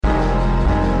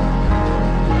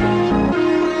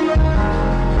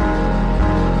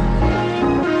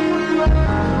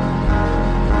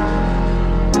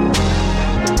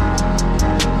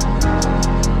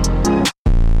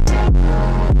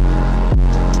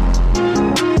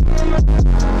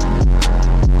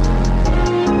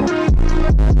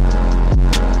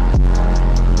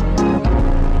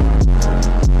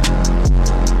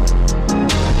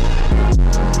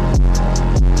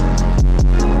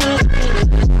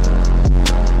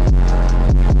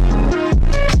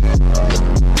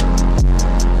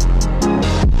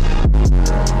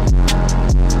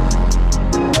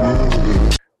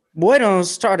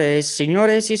Buenos tardes,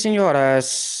 señores y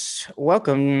señoras.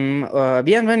 Welcome,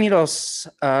 bienvenidos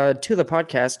to the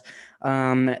podcast,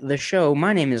 the show.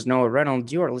 My name is Noah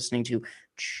Reynolds. You are listening to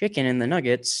Chicken and the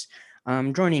Nuggets.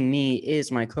 Joining me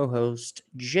is my co-host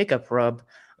Jacob Rubb.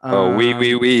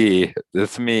 We.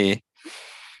 That's me.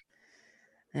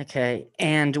 Okay,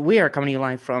 and we are coming to you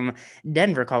live from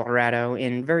Denver, Colorado,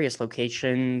 in various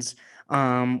locations.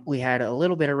 We had a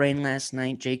little bit of rain last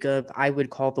night, Jacob. I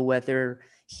would call the weather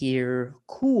here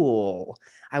cool.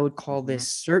 I would call this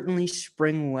certainly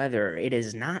spring weather. It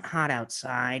is not hot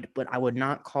outside, but I would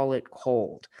not call it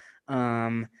cold.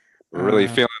 Um, Really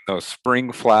uh, feeling those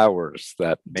spring flowers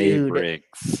that May Dude,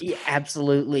 brings. yeah,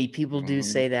 absolutely. People do Mhm.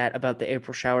 say that about the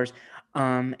April showers.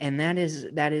 And that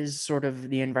is sort of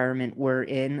the environment we're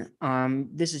in.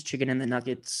 This is Chicken and the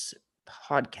Nuggets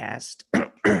podcast.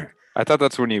 I thought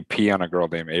that's when you pee on a girl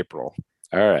named April.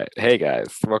 All right. Hey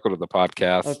guys, welcome to the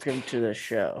podcast. Welcome to the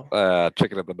show.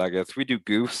 Chicken and the Nuggets. We do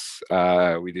goofs,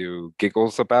 we do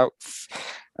giggles abouts.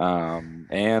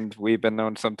 And we've been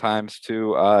known sometimes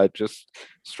to just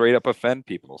straight up offend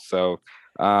people. So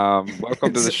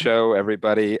welcome to the show,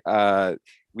 everybody.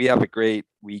 We have a great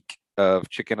week of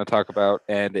chicken to talk about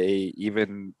and a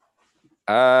even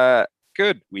uh,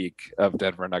 good week of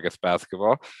Denver Nuggets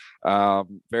basketball.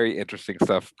 Very interesting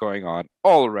stuff going on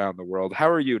all around the world. How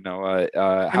are you, Noah?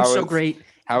 I'm so great.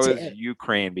 How is To,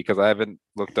 Ukraine? Because I haven't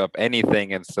looked up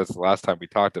anything and since the last time we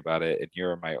talked about it, and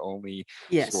you're my only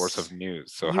source of yes,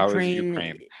 news. So how is Ukraine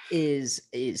Ukraine? is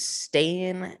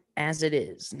staying as it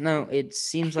is. No, it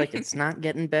seems like it's not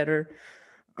getting better.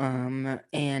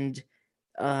 And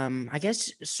I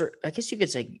guess you could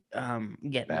say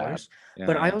getting Bad. worse.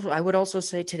 But Yeah. I would also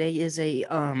say today is a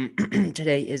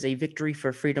today is a victory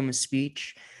for freedom of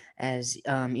speech, as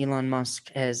Elon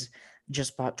Musk has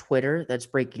just bought Twitter. That's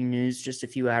breaking news just a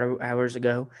few hours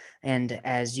ago. And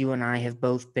as you and I have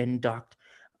both been docked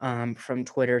from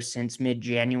Twitter since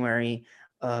mid-January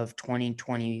of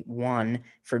 2021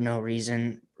 for no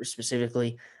reason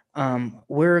specifically,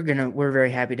 we're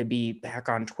very happy to be back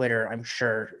on Twitter, I'm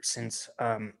sure, since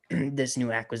this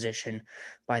new acquisition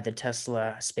by the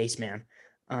Tesla spaceman.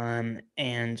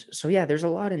 And so yeah, there's a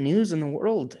lot of news in the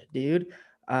world, dude.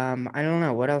 I don't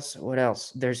know what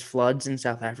else. There's floods in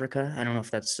South Africa. I don't know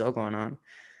if that's still going on.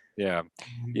 Yeah. Um,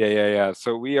 Yeah.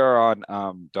 So we are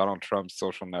on Donald Trump's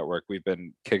social network. We've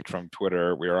been kicked from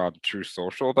Twitter. We are on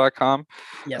truesocial.com.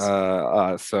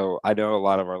 yes, So I know a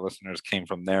lot of our listeners came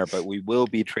from there, but we will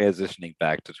be transitioning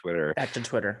back to Twitter back to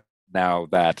Twitter. now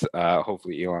that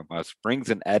hopefully Elon Musk brings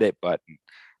an edit button.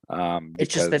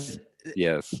 It's just Because that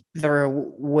yes, there are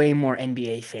way more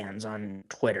NBA fans on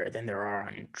Twitter than there are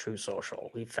on True Social.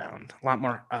 We've found a lot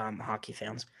more hockey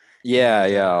fans, and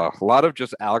yeah, a lot of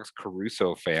just Alex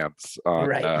Caruso fans on.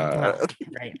 right, well,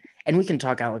 right, and we can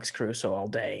talk Alex Caruso all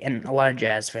day, and a lot of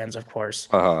Jazz fans, of course,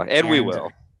 And we and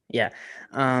will, yeah.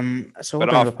 So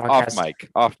but welcome to the podcast.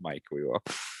 off mic we will.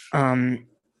 Um,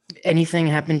 Anything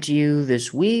happened to you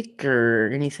this week, or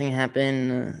anything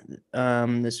happen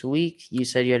this week? You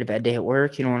said you had a bad day at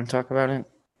work. You don't want to talk about it.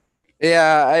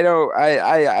 Yeah, I know.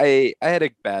 I had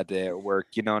a bad day at work.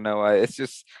 Noah. It's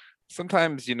just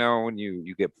sometimes when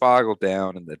you get boggled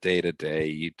down in the day to day,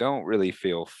 you don't really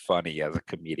feel funny as a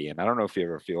comedian. I don't know if you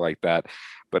ever feel like that,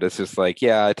 but it's just like,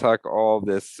 yeah, I talk all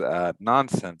this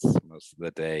nonsense most of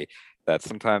the day. That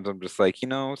sometimes I'm just like,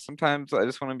 sometimes I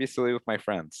just want to be silly with my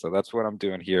friends. So that's what I'm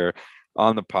doing here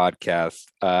on the podcast.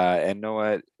 And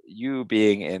Noah, you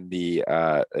being in the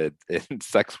in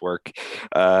sex work,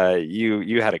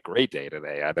 you had a great day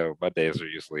today. I know Mondays are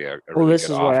usually a Well, really this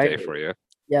good is what off I day did. for you.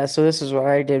 Yeah, so this is what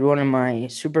I did. One of my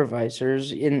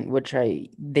supervisors, in which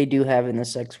they do have in the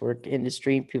sex work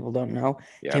industry, people don't know,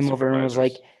 Yeah, came over and was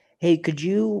like, supervisors. "Hey, could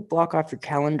you block off your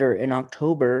calendar in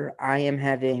October? I'm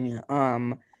having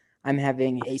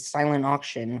a silent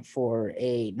auction for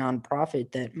a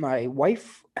nonprofit that my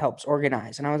wife helps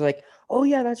organize." And I was like, "Oh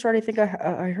yeah, that's right. I think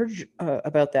I heard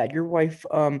about that. Your wife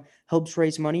helps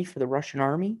raise money for the Russian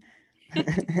army."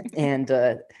 And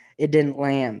it didn't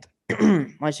land.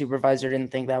 My supervisor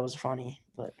didn't think that was funny,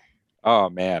 but Oh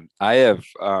man, I have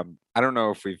I don't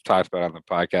know if we've talked about it on the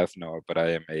podcast, Noah, but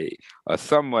I am a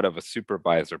somewhat of a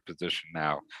supervisor position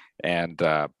now. And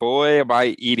boy am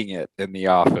I eating it in the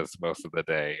office most of the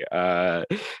day.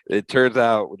 It turns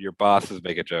out when your boss is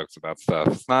making jokes about stuff,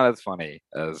 it's not as funny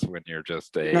as when you're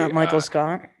just you're not Michael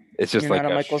Scott. it's just You're not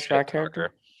like a a Michael shit Scott character.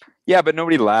 talker. Yeah, but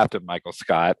nobody laughed at Michael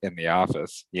Scott in The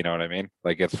Office. You know what I mean?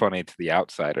 Like it's funny to the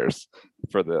outsiders.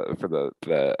 So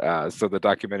the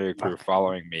documentary crew Fuck.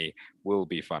 following me will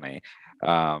be funny.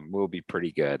 Will be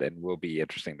pretty good and will be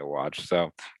interesting to watch.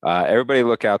 So everybody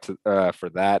look out for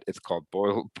that. It's called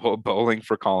Bowling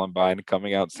for Columbine,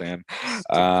 coming out soon.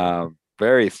 Stupid.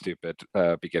 Very stupid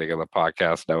beginning of the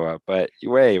podcast, Noah. But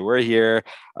anyway, we're here.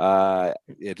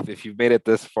 If you've made it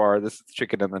this far, this is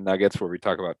Chicken and the Nuggets, where we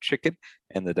talk about chicken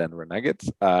and the Denver Nuggets.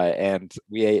 And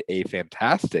we ate a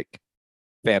fantastic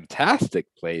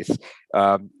place.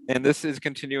 And this is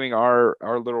continuing our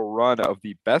little run of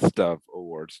the best of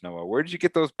awards. Noah, where did you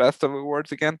get those best of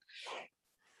awards again?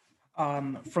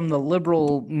 From the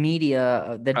liberal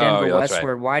media, the Oh, Denver yeah, that's right.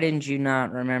 Westward. Why didn't you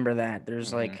not remember that? There's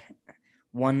Mhm. like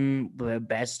one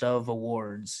best of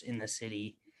awards in the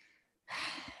city.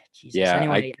 Jesus. Yeah,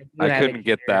 Anyway, I do I have it couldn't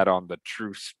get here. that on the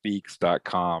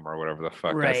truespeaks.com or whatever the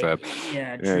fuck I Right. said. Yeah,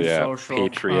 Yeah, True yeah. Social.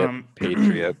 Patriot.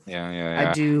 Yeah,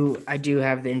 yeah, yeah. I do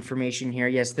have the information here.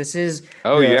 Yes, this is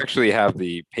Oh, you the actually have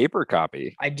the paper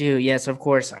copy. I do. Yes, of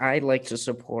course. I like to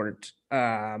support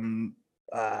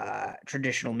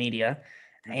traditional media.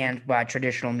 Mhm. And by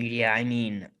traditional media, I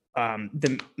mean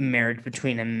the marriage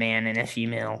between a man and a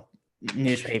female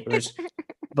newspapers.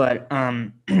 But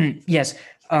yes,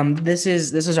 this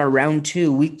is our round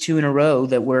two, week two in a row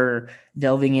that we're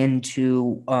delving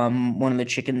into one of the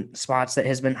chicken spots that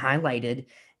has been highlighted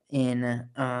in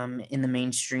the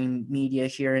mainstream media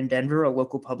here in Denver, a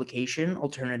local publication,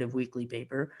 alternative weekly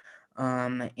paper.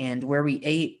 And where we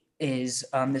ate is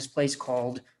this place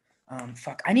called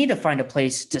fuck. I need to find a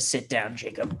place to sit down,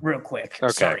 Jacob, real quick.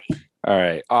 Okay. Sorry. All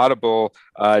right. Audible.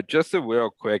 Just a real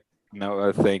quick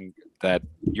thing that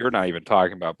you're not even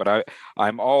talking about, but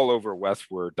I'm all over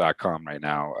westword.com right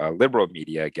now, liberal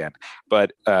media again.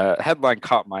 But headline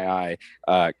caught my eye: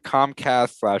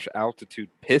 Comcast/altitude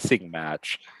pissing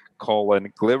match.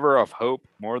 Glimmer of hope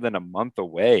more than a month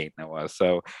away, Noah.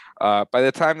 So by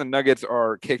the time the Nuggets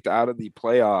are kicked out of the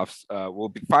playoffs,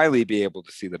 finally be able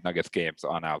to see the Nuggets games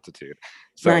on altitude.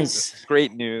 So this is Nice.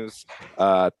 great news.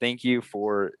 Thank you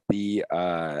for the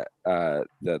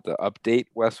update,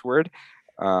 Westward.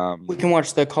 We can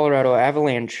watch the Colorado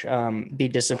Avalanche be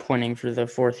disappointing for the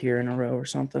fourth year in a row or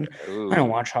something. I don't Ooh,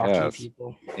 watch hockey, yes,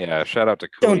 people. yeah. Shout out to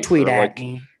Don't Cody tweet at Ehrlich.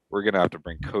 me. We're gonna have to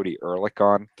bring Cody Ehrlich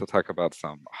on to talk about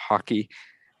some hockey.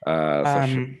 Uh, so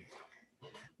sh- Um,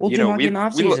 we'll do hockey we in the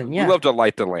off season. we Yeah, love to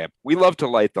light the lamp. We love to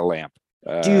light the lamp.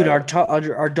 dude, Uh,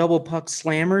 our double puck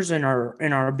slammers and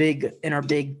our big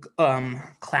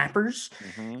clappers.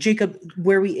 mhm. Jacob,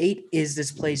 where we ate is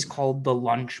this place called the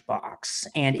Lunchbox,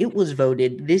 and it was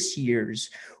voted this year's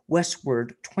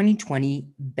Westward 2020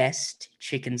 best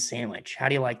chicken sandwich. How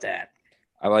do you like that?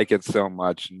 I like it so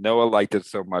much. Noah liked it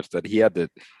so much that he had to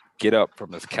get up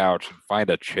from his couch and find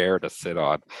a chair to sit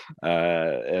on.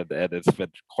 And it's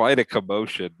been quite a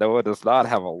commotion. Noah does not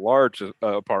have a large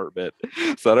apartment,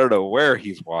 so I don't know where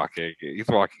he's walking. He's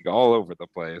walking all over the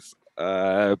place.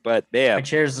 But My man,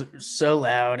 chair's so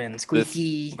loud and this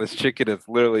squeaky. this chicken is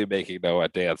literally making Noah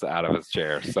dance out of his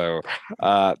chair. So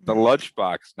the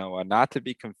lunchbox, Noah, not to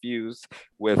be confused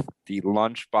with the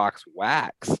lunchbox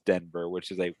wax, Denver,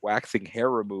 which is a waxing hair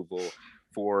removal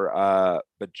for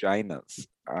vaginas.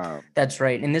 That's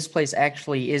right. And this place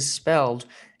actually is spelled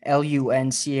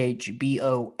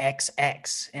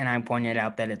Lunchboxx. And I pointed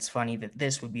out that it's funny that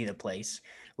this would be the place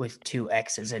with two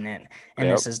X's in it. And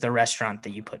Yep. this is the restaurant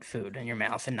that you put food in your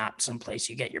mouth and not some place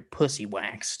you get your pussy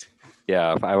waxed.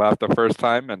 Yeah, I laughed the first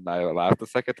time and I laughed the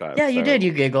second time. Yeah, you did. So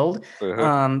You giggled.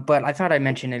 uh-huh. But I thought I'd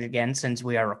mention it again since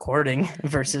we are recording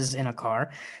versus in a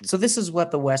car. So this is what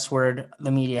the Westward,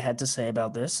 the media had to say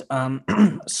about this. Grain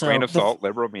So of salt,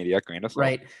 liberal media, grain of salt.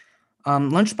 right.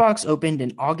 Lunchbox opened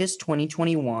in August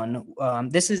 2021.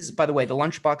 This is, by the way, the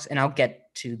Lunchbox, and I'll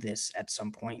get to this at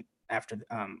some point after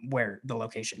where the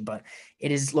location, but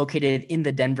it is located in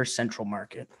the Denver Central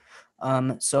Market.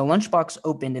 So Lunchbox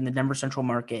opened in the Denver Central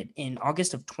Market in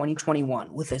August of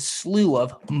 2021 with a slew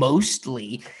of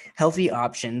mostly healthy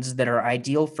options that are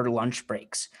ideal for lunch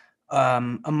breaks.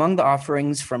 Among the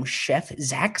offerings from Chef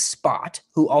Zach Spot,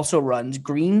 who also runs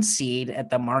Green Seed at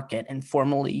the market and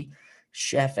formerly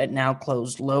chef at now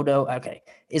closed Lodo. Okay.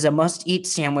 Is a must eat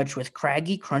sandwich with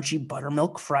craggy, crunchy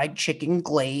buttermilk fried chicken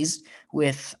glazed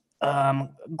with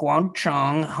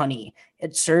guanciale honey.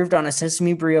 It's served on a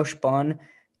sesame brioche bun.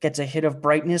 Gets a hit of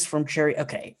brightness from cherry.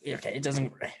 Okay. Okay. It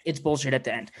doesn't, it's bullshit at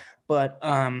the end. But,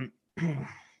 I'm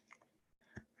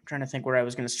trying to think where I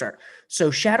was going to start.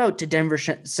 So shout out to Denver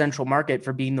Central Market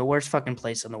for being the worst fucking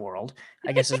place in the world,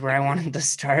 I guess is where I wanted to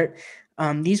start.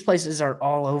 These places are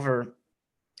all over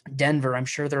Denver, I'm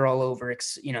sure they're all over,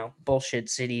 bullshit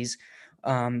cities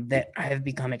that have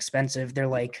become expensive. They're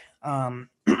like,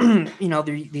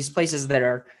 these places that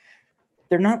are,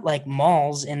 they're not like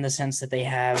malls in the sense that they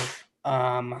have,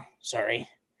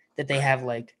 that they have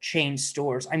like chain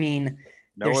stores. I mean,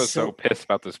 they're Noah's so so, pissed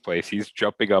about this place. He's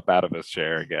jumping up out of his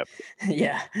chair again.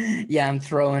 yeah, yeah, I'm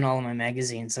throwing all of my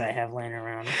magazines that I have laying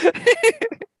around.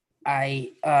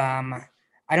 I,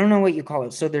 I don't know what you call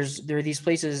it. So there are these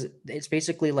places. It's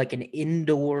basically like an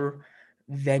indoor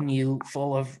venue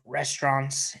full of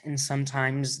restaurants, and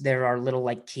sometimes there are little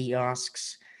like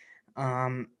kiosks.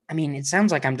 I mean, it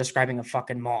sounds like I'm describing a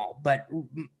fucking mall, but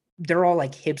they're all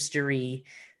like hipstery,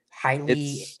 highly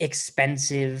It's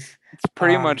expensive. it's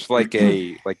pretty Um, much like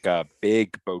a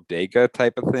big bodega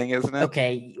type of thing, isn't it?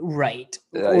 okay, right.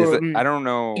 Is Or it? I don't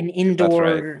know an if that's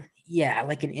right. indoor, yeah,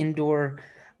 like an indoor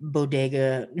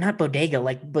bodega, not bodega,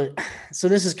 like, but so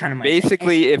this is kind of my thing.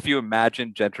 Basically, if you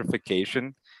imagine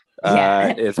gentrification,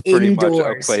 Yeah, it's pretty much a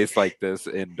indoors. place like this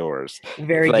indoors. It's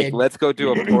Very like, good. let's go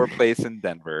to a poor place in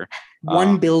Denver.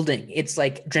 One building. It's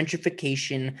like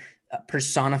gentrification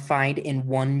personified in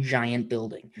one giant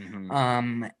building.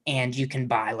 Mhm. And you can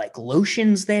buy like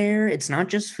lotions there. It's not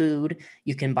just food.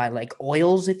 You can buy like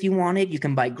oils if you wanted. You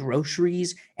can buy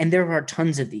groceries, and there are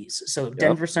tons of these. So Yep.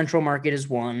 Denver Central Market is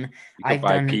one. You can I've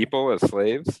buy done people as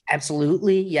slaves.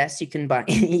 absolutely yes. You can buy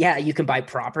yeah. You can buy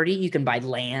property. You can buy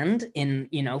land in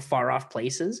far off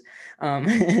places.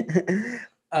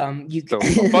 Um, you So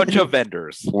a bunch of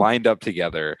vendors lined up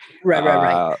together.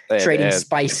 right. Trading And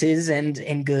spices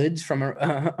and goods from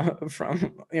around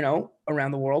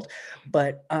the world.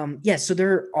 But yeah, so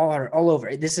they're all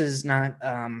over. This is not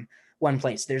one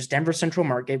place. There's Denver Central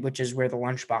Market, which is where the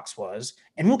lunchbox was,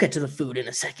 and we'll get to the food in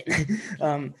a second.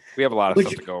 we have a lot of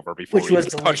stuff which to go over before which we was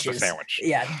even touch the delicious. sandwich.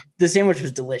 Yeah, the sandwich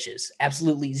was delicious.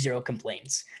 Absolutely zero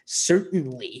complaints.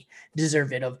 Certainly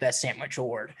deserve it of best sandwich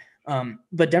award.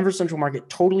 But Denver Central Market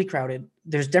totally crowded.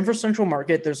 There's Denver Central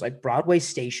Market. There's like Broadway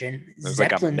Station, There's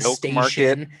like a Zeppelin milk market.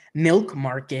 Station, Milk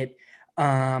Market,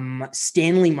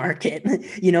 Stanley Market.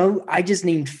 I just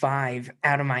named 5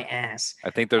 out of my ass.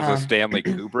 I think there's a Um, Stanley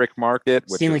Kubrick market,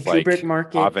 which Stanley is Kubrick like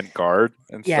Market. avant-garde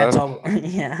and Yeah, it's stuff. all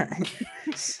yeah.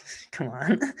 Come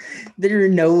on. There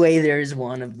no way there's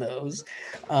one of those.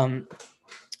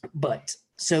 But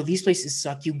so these places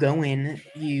suck. You go in,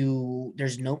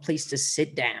 there's no place to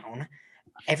sit down.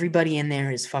 Everybody in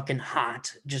there is fucking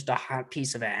hot, just a hot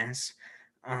piece of ass.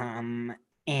 Um,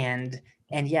 and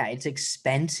and yeah, it's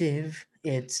expensive.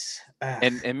 It's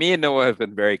And me and Noah have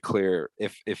been very clear.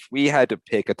 If we had to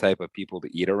pick a type of people to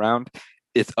eat around,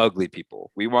 it's ugly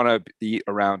people. We want to eat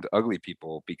around ugly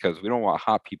people because we don't want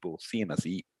hot people seeing us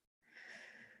eat.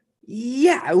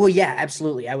 yeah, well, yeah,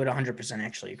 absolutely. I would 100%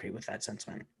 actually agree with that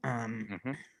sentiment. Hmm.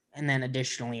 And then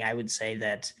additionally, I would say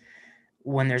that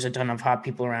when there's a ton of hot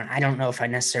people around, I don't know if I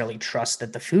necessarily trust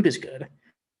that the food is good.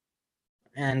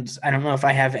 And I don't know if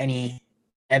I have any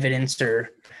evidence or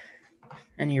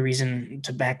any reason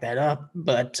to back that up.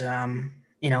 But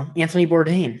Anthony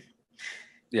Bourdain,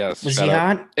 Yes, was shout he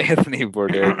out hot? Anthony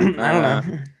Bourdain. I don't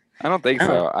know. I don't think No,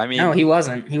 so. I no, mean, he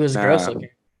wasn't. He was gross nah, looking.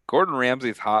 Gordon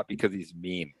Ramsay's hot because he's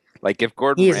mean. Like if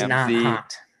Gordon He is not Ramsay,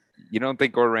 hot. you don't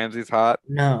think Gordon Ramsay's hot?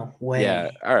 No Yeah.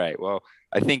 way. All right. Well,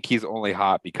 I think he's only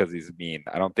hot because he's mean.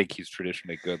 I don't think he's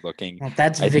traditionally good looking. Well,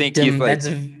 that's I think he's victim. like That's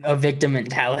a victim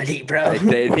mentality, bro. I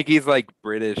think he's like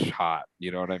British hot.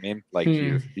 You know what I mean? Like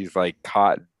Hmm. he's like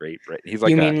hot, great. He's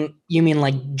like You a mean you mean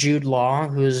like Jude Law,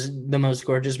 who's the most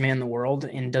gorgeous man in the world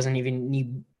and doesn't even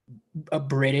need a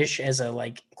British as a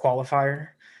like qualifier?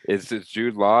 is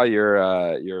Jude Law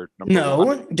your number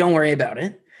one? No, don't worry about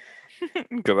it.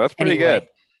 Because that's pretty good. Anyway,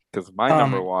 Because my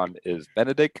number um, one is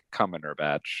Benedict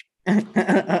Cumberbatch.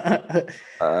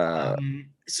 Uh,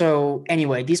 so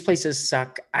anyway, these places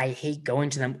suck. I hate going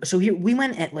to them. So here we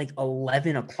went at like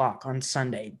 11 o'clock on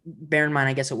Sunday. Bear in mind,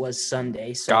 I guess it was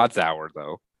Sunday. So God's hour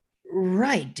though.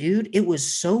 right, dude, it was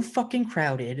so fucking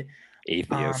crowded. Um,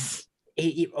 Atheists.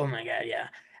 oh my god, yeah.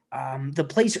 The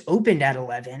place opened at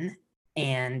 11,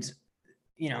 and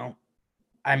you know,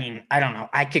 I mean, I don't know.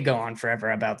 I could go on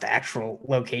forever about the actual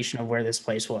location of where this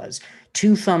place was.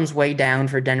 2 thumbs way down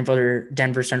for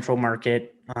Denver Central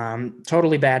Market.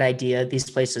 Totally bad idea. These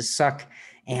places suck,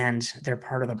 and they're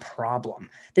part of the problem.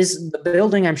 The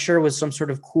building, I'm sure, was some sort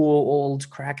of cool old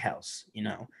crack house,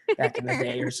 back in the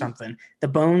day or something. The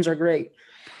bones are great.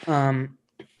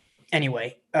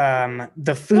 Anyway,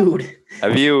 the food.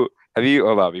 Have you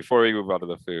hold on before we move on to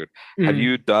the food? Have Mm,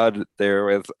 you done there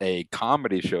was a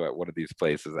comedy show at one of these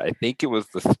places? I think it was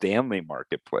the Stanley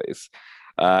Marketplace.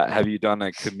 Have you done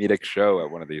a comedic show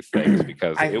at one of these things?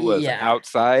 Because I it was yeah.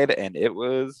 outside and it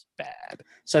was bad.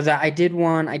 So that I did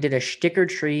one. I did a stick or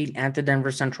treat at the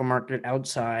Denver Central Market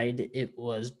outside. It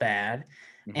was bad,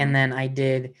 Hmm. and then I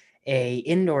did a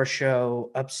indoor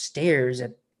show upstairs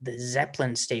at the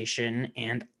Zeppelin station,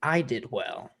 and I did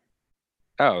well.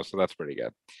 Oh, so that's pretty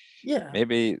good. Yeah,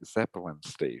 Maybe Zeppelin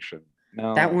Station.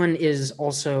 that No, one is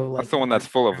also that's like the one that's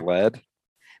full of underground. lead.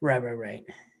 Right, right, right.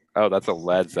 Oh, that's a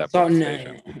Led So Zeppelin no,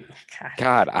 station. God.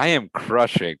 God, I am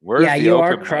crushing. Where's Yeah, the you are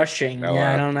open mic, crushing. Yeah, I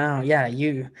Noah? don't know. Yeah,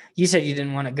 you said you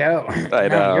didn't want to go. I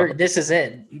No, know. you're. This is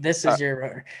it. This Uh, is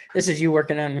your. This is you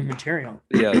working on your material.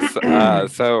 yes.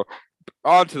 So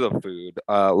on to the food.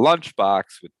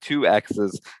 Lunchbox with two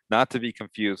X's, not to be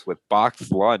confused with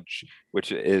Box Lunch,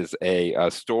 which is a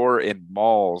store in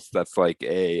malls that's like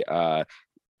a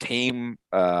tame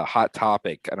hot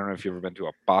topic. I don't know if you've ever been to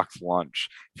a Box Lunch.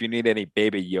 If you need any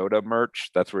Baby Yoda merch,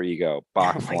 that's where you go. Oh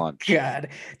Box my Lunch. God.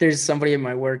 There's somebody in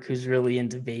my work who's really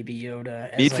into Baby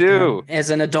Yoda Me as like too. as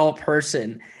an adult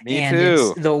person, Me and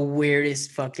it's too. the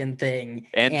weirdest fucking thing.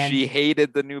 And she And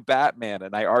hated the new Batman,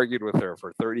 and I argued with her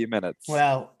for 30 minutes.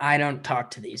 well, I don't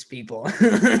talk to these people.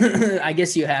 I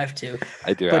guess you have to,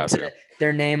 I do have but to.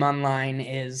 their name online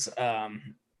is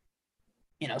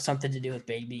something to do with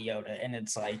Baby Yoda, and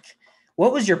it's like,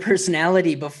 what was your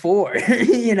personality before?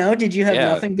 Did you have Yeah.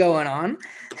 nothing going on?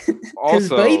 Because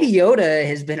Baby Also, Yoda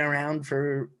has been around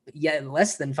for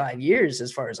less than 5 years,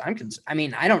 as far as I'm concerned. I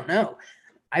mean, I don't know.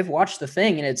 I've watched the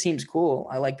thing, and it seems cool.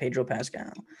 I like Pedro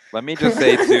Pascal. let me just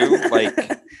say too, like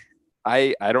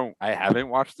I haven't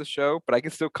watched the show, but I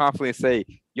can still confidently say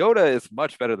Yoda is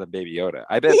much better than Baby Yoda.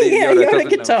 I bet Baby Yeah, Yoda Yoda doesn't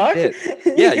can know talk. shit.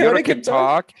 Yeah, Yoda Yoda can can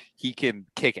talk. talk. He can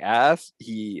kick ass.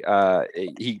 He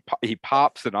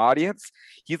pops an audience.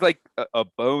 He's like a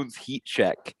Bones heat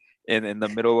check in the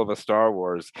middle of a Star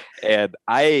Wars, and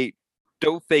I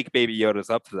don't think Baby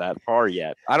Yoda's up to that far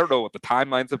yet. I don't know what the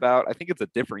timeline's about. I think it's a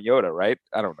different Yoda, right?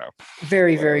 I don't know.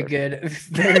 Very, very Whatever. good.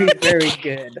 Very, very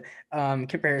good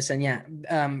comparison. Yeah.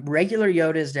 Regular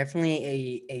Yoda is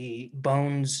definitely a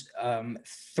Bones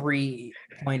 3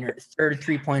 pointer, third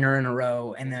 3 pointer in a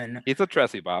row. And then, He's a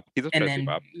Tressie Bop. He's a Tressie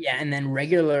Bop. yeah. And then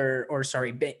regular, or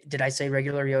sorry, did I say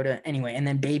regular Yoda? Anyway, and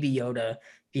then Baby Yoda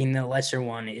being the lesser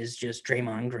one is just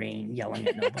Draymond Green yelling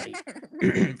at nobody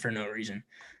for no reason.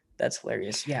 That's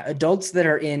hilarious. Yeah. Adults that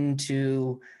are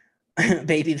into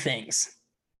baby things.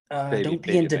 Don't be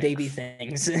Baby into baby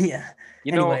things. things. Yeah.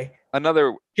 You know, Anyway,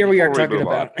 another here we are before we talking move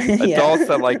on, about yeah. adults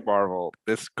that like Marvel.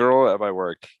 This girl at my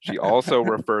work, she also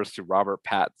refers to Robert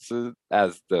Pattinson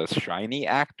as the shiny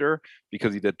actor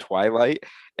because he did Twilight,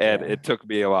 and Yeah. it took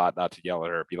me a lot not to yell at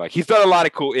her. Be like, he's done a lot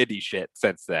of cool indie shit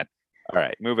since then. All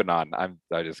right, moving on.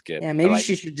 I just get Yeah, I maybe like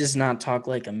she should just not talk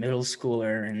like a middle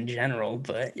schooler in general,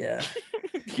 but yeah.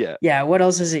 yeah. Yeah, what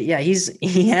else is it? Yeah, he's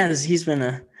been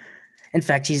a in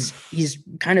fact he's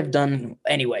kind of done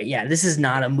anyway. Yeah, this is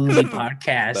not a movie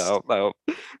podcast. No,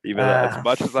 no, even as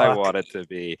much as I Fuck. want it to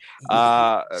be.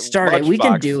 Start it. We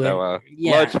can Lunchbox, do it. Noah.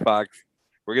 Yeah. Lunchbox.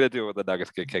 We're gonna do it when the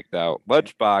Nuggets get kicked out.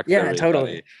 Lunchbox, Yeah,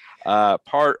 totally. everybody.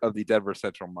 Part of the Denver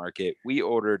Central Market. We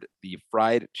ordered the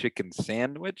fried chicken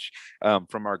sandwich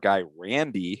from our guy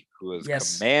Randy, who is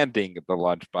Yes. commanding the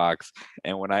lunchbox.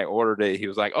 And when I ordered it, he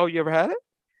was like, "Oh, you ever had it?"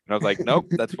 And I was like, "Nope,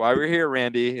 that's why we're here,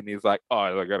 Randy." And he's like, "Oh,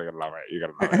 you're gonna love it. You're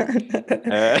gonna love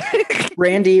it."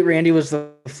 Randy was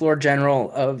the floor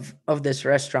general of this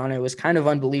restaurant. It was kind of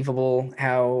unbelievable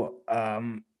how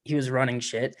he was running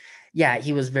shit. Yeah,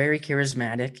 he was very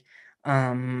charismatic.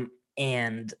 And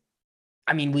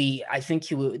I mean, I think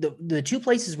the two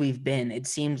places we've been, it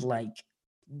seemed like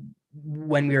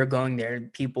when we were going there,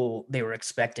 they were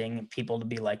expecting people to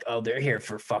be like, "Oh, they're here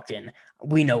for fucking,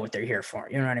 we know what they're here for."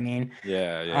 You know what I mean?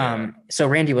 Yeah, yeah. So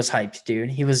Randy was hyped, dude.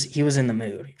 He was in the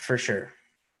mood for sure.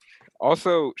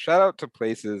 Also, shout out to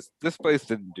places. This place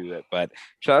didn't do it, but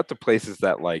shout out to places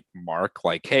that like mark,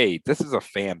 like, hey, this is a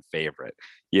fan favorite.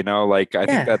 Like I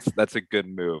think Yeah. that's a good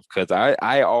move because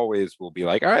I always will be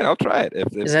like, all right, I'll try it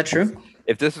Is that true?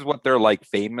 if this is what they're like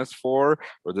famous for,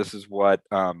 or this is what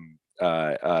the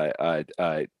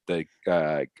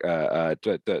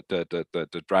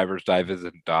driver's dives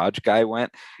and Dodge guy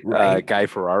went, Right. Guy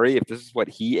Ferrari. If this is what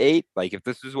he ate, like if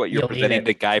this is what you're You'll eat presenting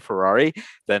to it. Guy Ferrari,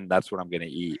 then that's what I'm gonna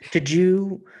eat.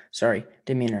 Sorry,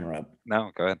 didn't mean to interrupt.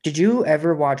 No, go ahead. Did you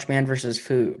ever watch Man versus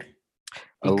Food?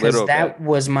 A Because little bit. that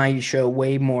was my show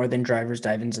way more than Drivers,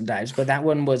 Dive-Ins and Dives, but that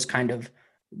one was kind of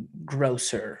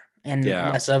grosser and Yeah.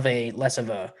 less of a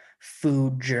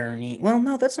food journey. Well,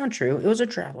 no, that's not true. It was a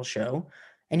travel show.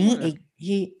 And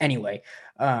he anyway,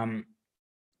 I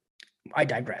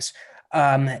digress.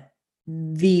 Um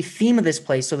the theme of this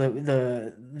place, so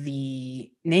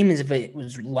the name is of it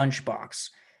was Lunchbox,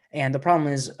 and the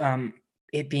problem is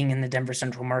it being in the Denver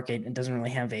Central Market, it doesn't really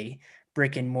have a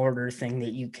brick and mortar thing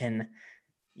that you can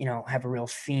have a real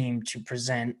theme to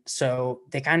present. So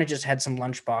they kind of just had some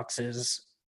lunch boxes.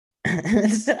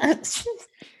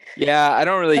 Yeah, I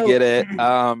don't really get So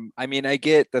it. I mean, I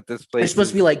get that this they're place supposed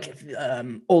to be is. like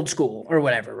old school or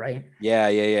whatever, right? Yeah.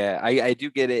 I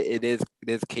do get it. It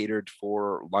is catered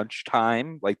for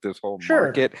lunchtime, like this whole Sure.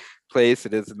 market place.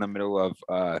 It is in the middle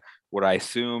of what I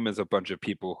assume is a bunch of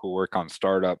people who work on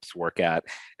startups work at,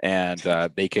 and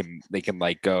they can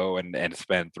like go and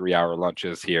spend 3 hour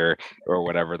lunches here or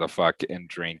whatever the fuck and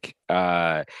drink.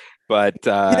 But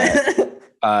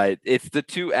it's the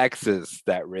two X's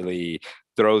that really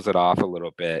throws it off a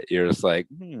little bit. You're just like,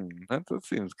 that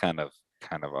seems kind of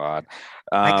odd.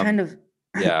 I kind Um, of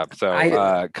yeah, so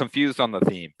I confused on the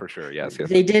theme for sure. Yes.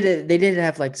 they did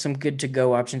have like some good to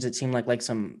go options. It seemed like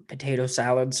some potato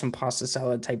salad, some pasta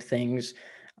salad type things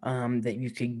that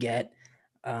you could get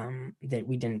that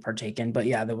we didn't partake in. But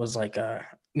yeah, there was like a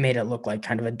made it look like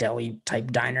kind of a deli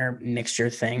type diner mixture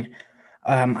thing.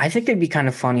 I think it'd be kind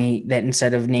of funny that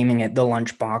instead of naming it the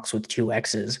lunch box with two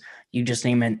X's, you just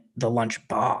name it the lunch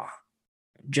bar,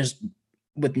 just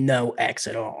with no X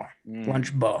at all. Mm,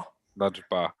 Lunch bar. lunch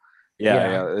bar.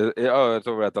 Yeah. Yeah. Oh, it's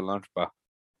over at the lunch bar.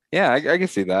 Yeah, I can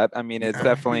see that. I mean, it's That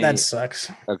definitely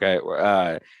sucks. okay.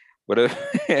 What if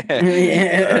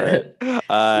Yeah.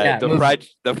 Yeah. Move.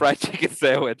 the fried chicken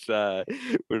sandwich?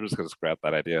 We're just gonna scrap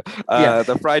that idea. Yeah.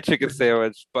 The fried chicken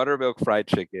sandwich, buttermilk fried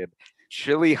chicken,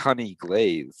 chili honey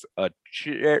glaze, a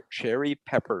cherry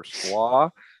pepper slaw,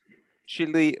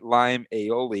 chili lime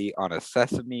aioli on a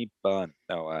sesame bun.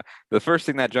 No, the first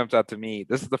thing that jumps out to me,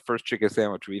 this is the first chicken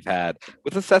sandwich we've had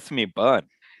with a sesame bun,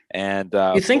 and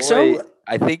You think boy, so?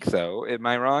 I think so. Am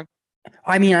I wrong?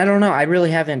 I mean, I don't know. I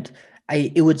really haven't.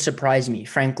 It would surprise me,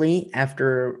 frankly,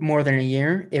 after more than a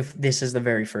year, if this is the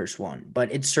very first one.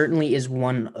 But it certainly is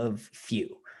one of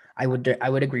few. I would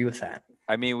agree with that.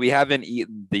 I mean, we haven't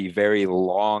eaten the very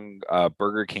long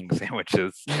Burger King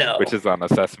sandwiches, which No, is on a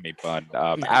sesame bun,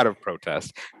 no. out of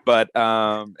protest. But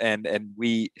and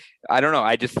we, I don't know.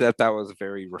 I just thought that was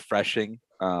very refreshing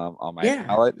on my Yeah,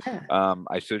 palate. yeah.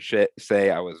 I should say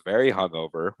I was very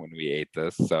hungover when we ate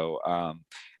this, so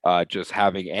just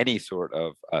having any sort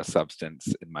of substance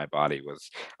in my body was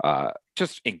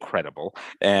just incredible.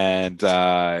 And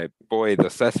boy, the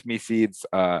sesame seeds.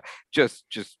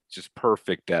 Just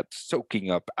perfect at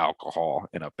soaking up alcohol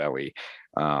in a belly,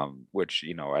 which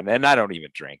and I don't even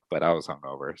drink, but I was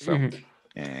hungover, so Mhm.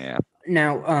 yeah.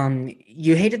 Now,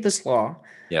 you hated this law.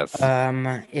 Yes,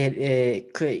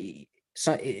 It could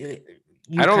so I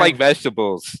you don't kind like of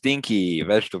vegetables, stinky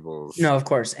vegetables. no, of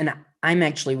course, and I'm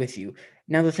actually with you.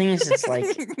 Now the thing is, it's like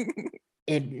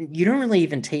it. You don't really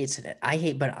even taste it.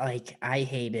 But like I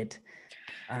hate it.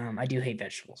 I do hate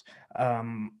vegetables.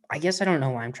 I guess I don't know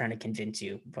why I'm trying to convince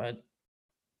you, but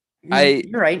no, I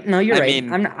you're right. No, you're I right.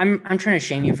 mean, I'm trying to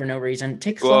shame you for no reason.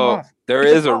 Take a slaw well, off. there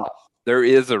Take a is slaw a off. there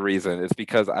is a reason. It's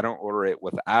because I don't order it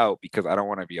without, because I don't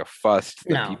want to be a fuss to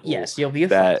the No, people yes, you'll be a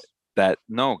that fuss.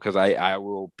 no, because I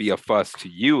will be a fuss to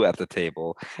you at the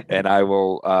table, and I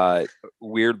will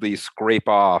weirdly scrape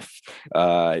off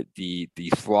the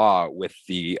slaw with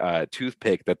the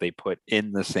toothpick that they put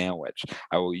in the sandwich.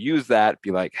 I will use that, be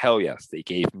like, hell yes, they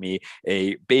gave me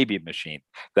a baby machine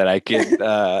that I can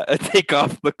take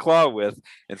off the claw with,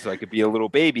 and so I could be a little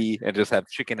baby and just have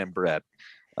chicken and bread.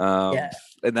 um Yeah,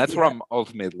 and that's what yeah. I'm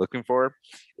ultimately looking for,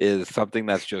 is something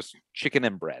that's just chicken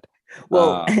and bread.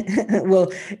 Well, um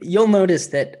well, you'll notice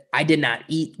that I did not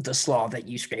eat the slaw that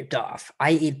you scraped off.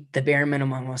 I ate the bare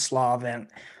minimum of slaw that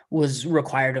was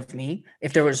required of me.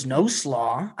 If there was no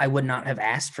slaw, I would not have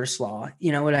asked for slaw.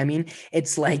 You know what I mean?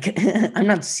 It's like I'm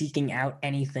not seeking out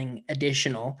anything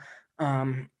additional.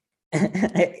 Um,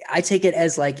 I take it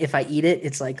as like if I eat it,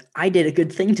 it's like I did a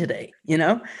good thing today.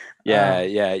 Um, yeah,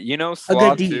 a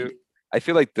slaw good too. deed. I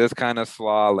feel like this kind of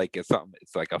slaw, like it's something,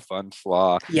 it's like a fun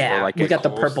slaw, or Yeah, like we a got the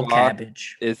purple coleslaw,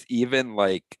 cabbage. is even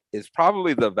like, is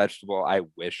probably the vegetable I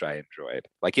wish I enjoyed.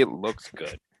 Like it looks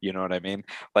good. You know what I mean?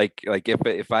 Like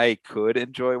if I could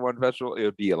enjoy one vegetable, it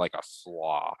would be like a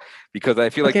slaw, because I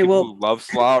feel like Okay, people well, who love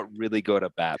slaw really go to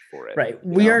bat for it. right.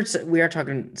 You We know? are we are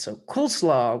talking so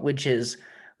coleslaw, which is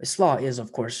slaw is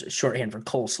of course shorthand for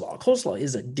coleslaw. Coleslaw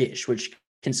is a dish which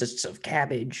consists of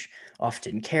cabbage,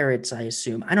 often carrots, I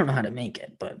assume. I don't know how to make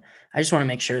it, but I just want to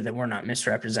make sure that we're not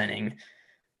misrepresenting the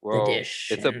Well, dish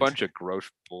it's a and bunch of gross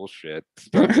bullshit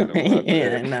stuck into one,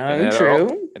 yeah, and no,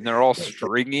 true. they're all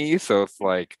stringy. So it's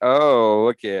like, oh,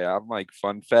 look, yeah, I'm like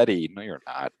funfetti. No, you're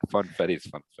not. Funfetti's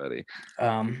funfetti.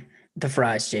 Um the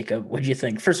fries, Jacob. What'd you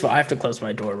think? First of all, I have to close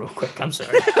my door real quick. I'm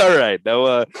sorry. All right,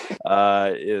 Noah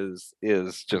is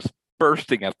just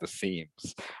bursting at the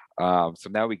seams. So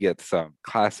now we get some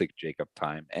classic Jacob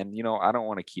time, and I don't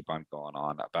want to keep on going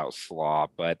on about slaw,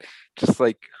 but just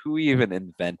like who even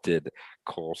invented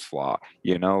coleslaw?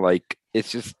 Like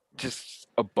it's just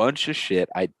a bunch of shit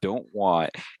I don't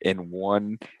want in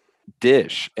one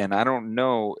dish, and I don't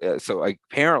know. So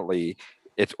apparently,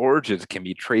 its origins can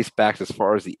be traced back as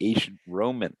far as the ancient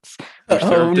Romans, who Oh,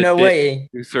 served a no dish. way.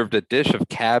 Who served a dish of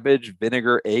cabbage,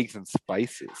 vinegar, eggs, and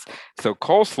spices. So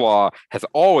coleslaw has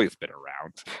always been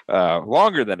around,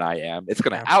 longer than I am. It's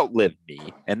going Yeah. to outlive me,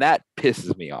 and that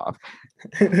pisses me off.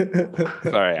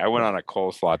 Sorry, I went on a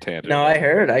coleslaw tangent. No, I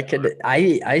heard.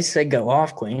 I said go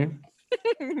off, Queen.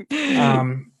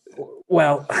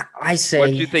 Well, I What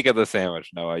did you say think of the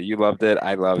sandwich, Noah? You loved it.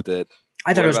 I loved it.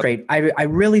 I thought What it was about? great. I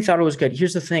really thought it was good.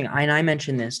 Here's the thing, and I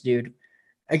mentioned this, dude.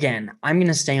 Again, I'm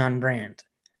gonna stay on brand.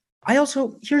 I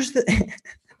also here's the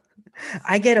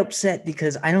I get upset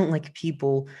because I don't like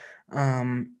people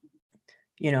um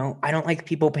I don't like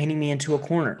people painting me into a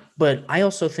corner, but I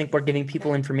also think we're giving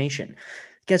people information.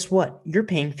 Guess what? You're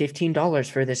paying $15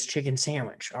 for this chicken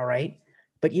sandwich, all right?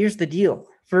 But here's the deal.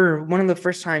 For one of the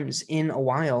first times in a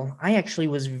while, I actually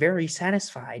was very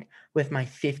satisfied with my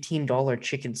 $15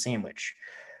 chicken sandwich.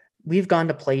 We've gone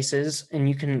to places and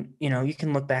you can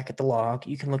look back at the log,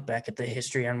 you can look back at the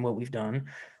history on what we've done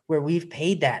where we've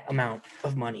paid that amount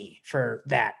of money for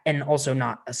that and also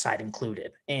not a side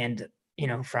included. And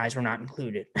fries were not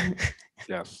included.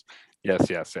 Yes, yes,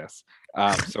 yes, yes.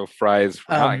 So fries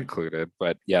were not um, included,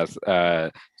 but yes.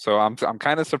 So I'm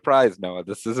kind of surprised, Noah.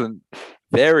 This isn't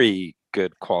very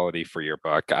good quality for your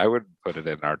buck. I would put it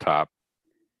in our top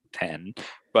 10,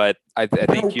 but I no,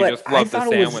 think you but just I love the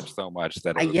thought it was, sandwich so much that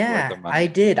it was worth the yeah, I money.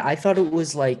 did. I thought it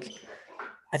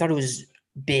was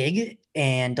big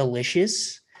and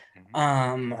delicious. Mhm.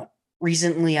 Um,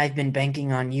 Recently I've been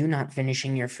banking on you not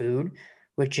finishing your food,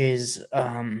 which is,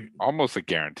 Almost a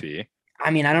guarantee. I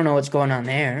mean, I don't know what's going on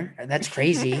there. That's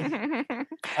crazy.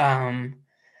 Um,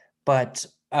 But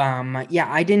yeah,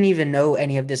 I didn't even know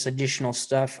any of this additional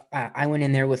stuff. I went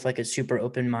in there with like a super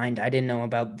open mind. I didn't know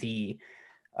about the.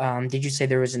 Did you say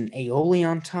there was an aioli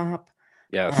on top?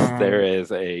 Yes, there Um,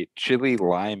 is a chili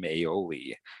lime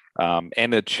aioli,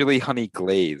 and a chili honey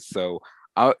glaze. So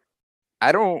I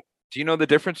I don't. Do you know the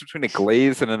difference between a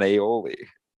glaze and an aioli?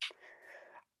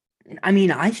 I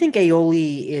mean, I think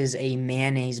aioli is a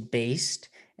mayonnaise based,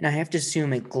 and I have to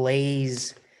assume a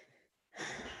glaze.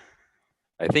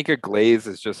 I think a glaze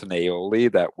is just an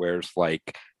aioli that wears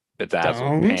like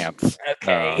bedazzled Don't. pants. Oh,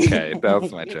 Okay. okay, that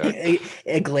was my joke.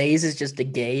 A glaze is just a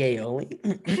gay aioli,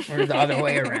 or the other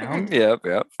way around. Yep,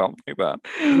 yep, something like that.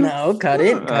 No, cut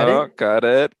it, cut Oh, it. got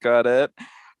it, got it.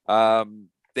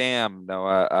 Damn,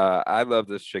 Noah. I love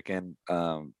this chicken.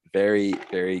 Very,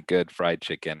 very good fried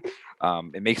chicken.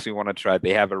 It makes me want to try.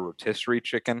 They have a rotisserie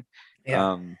chicken,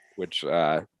 Yeah. which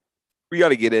we got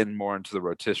to get in more into the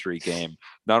rotisserie game,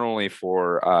 not only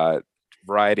for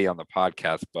variety on the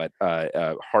podcast, but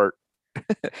heart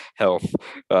health,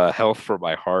 health for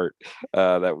my heart.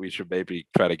 That we should maybe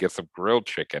try to get some grilled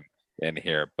chicken in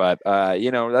here, but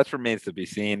that remains to be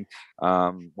seen.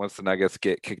 Once the Nuggets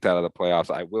get kicked out of the playoffs,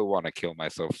 I will want to kill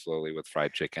myself slowly with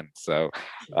fried chicken. So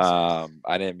Jesus.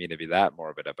 I didn't mean to be that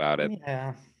morbid about it.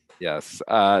 Yeah. Yes.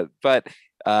 But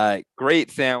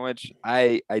great sandwich.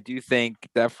 I do think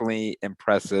definitely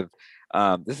impressive.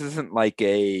 This isn't like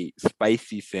a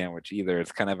spicy sandwich either.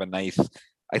 It's kind of a nice.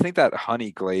 I think that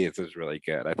honey glaze is really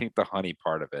good. I think the honey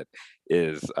part of it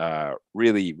is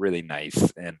really really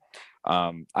nice. And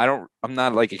I'm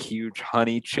not like a huge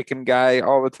honey chicken guy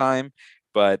all the time,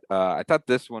 but I thought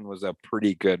this one was a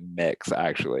pretty good mix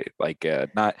actually. Like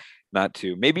not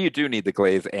too. Maybe you do need the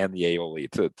glaze and the aioli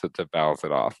to balance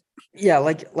it off. Yeah,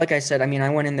 like I said, I mean, I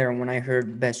went in there and when I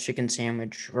heard best chicken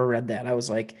sandwich or read that, I was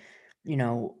like,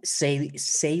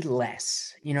 say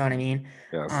less. You know what I mean?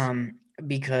 Yes. Um,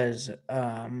 because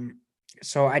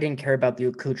so I didn't care about the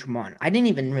accoutrement. I didn't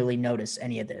even really notice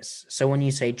any of this. So when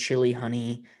you say chili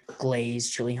honey glaze,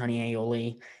 chili honey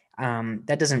aioli,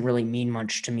 that doesn't really mean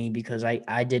much to me because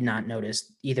I did not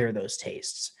notice either of those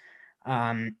tastes.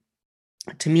 Um,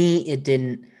 to me, it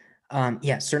didn't.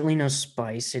 Yeah, certainly no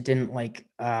spice. It didn't like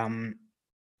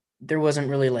there wasn't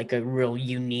really like a real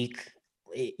unique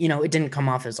it didn't come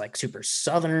off as like super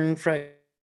southern fried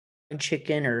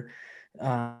chicken or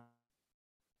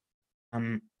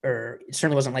it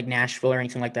certainly wasn't like Nashville or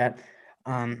anything like that.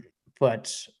 Um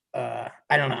but I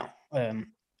don't know.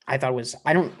 I thought was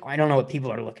I don't know what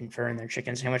people are looking for in their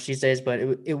chicken sandwich these days, but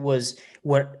it was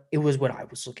what I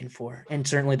was looking for, and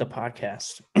certainly the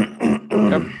podcast.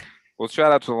 Yep. Well,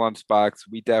 shout out to the Lunchbox.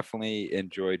 We definitely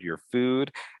enjoyed your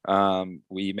food.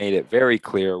 We made it very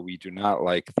clear we do not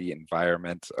like the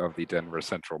environment of the Denver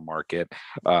Central Market,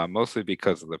 mostly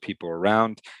because of the people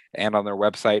around. And on their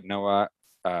website, Noah,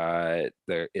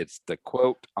 it's the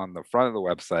quote on the front of the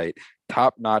website: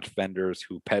 "Top-notch vendors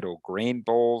who peddle grain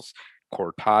bowls,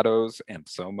 cortados, and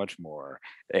so much more."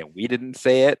 And we didn't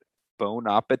say it; Bon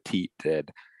Appetit did,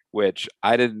 which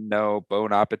I didn't know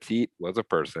Bon Appetit was a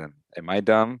person. Am I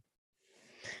dumb?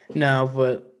 No,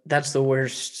 but that's the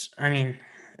worst. I mean,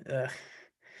 uh,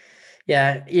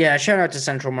 yeah, yeah. Shout out to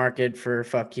Central Market for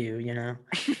fuck you. Uh,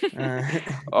 you guys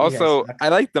Also, suck. I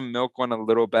like the milk one a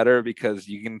little better because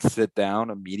you can sit down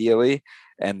immediately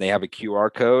and they have a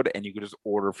QR code and you can just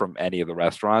order from any of the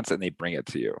restaurants and they bring it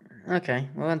to you, Okay,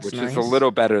 well that's which is a nice.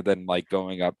 little better than like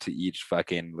going up to each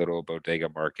fucking little bodega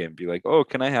market and be like, "Oh,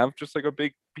 can I have just like a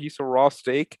big piece of raw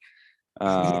steak?"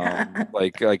 Yeah,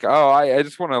 Oh, I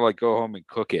just want to like go home and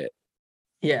cook it.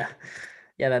 yeah,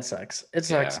 yeah. That sucks. It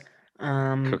Yeah, sucks.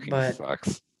 cooking But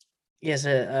sucks. yes,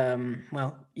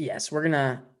 well, yes, we're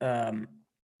gonna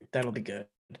that'll be good.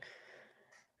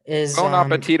 Is Bon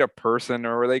Appetit a person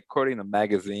or were they quoting a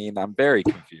magazine? I'm very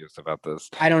confused about this.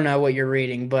 I don't know what you're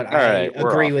reading, but All I right,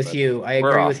 we're agree off of with it. you. I We're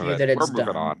agree off with of you it. that We're it's moving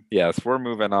dumb. on. Yes, we're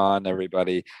moving on,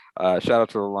 everybody. Shout out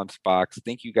to the Lunchbox.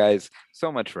 Thank you guys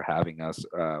so much for having us.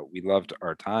 We loved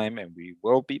our time and we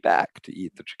will be back to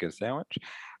eat the chicken sandwich.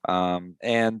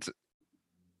 And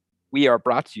we are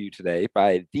brought to you today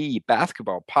by the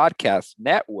Basketball Podcast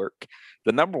Network,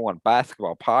 the number one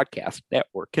basketball podcast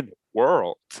network in the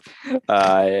world.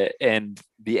 And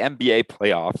the NBA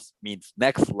playoffs means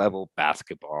next level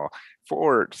basketball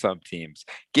for some teams.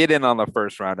 Get in on the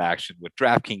first round action with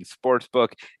DraftKings Sportsbook,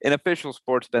 an official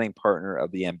sports betting partner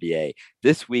of the NBA.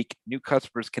 This week, new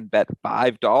customers can bet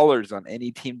 $5 on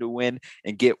any team to win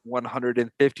and get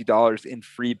 $150 in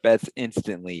free bets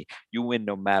instantly. You win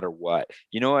no matter what.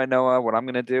 You know what, Noah? What I'm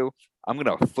going to do? I'm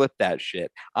going to flip that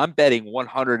shit. I'm betting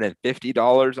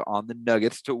 $150 on the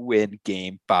Nuggets to win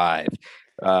game five.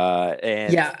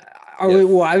 And Yeah. yes,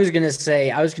 Well, I was gonna say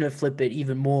I was gonna flip it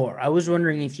even more. I was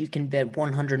wondering if you can bet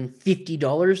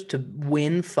 $150 to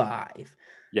win five.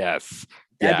 yes,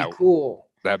 That'd be yeah, cool.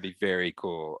 that'd be very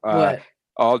cool. But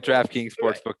All DraftKings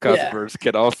Sportsbook yeah, customers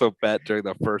can also bet during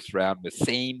the first round with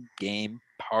same game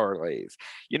parlays.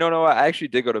 You know, Noah, I actually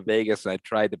did go to Vegas and I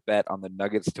tried to bet on the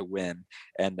Nuggets to win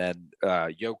and then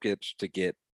Jokic to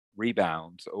get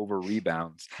rebounds over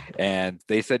rebounds. And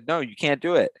they said, no, you can't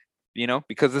do it.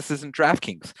 Because this isn't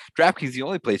DraftKings. DraftKings is the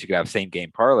only place you can have same game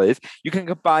parlays. You can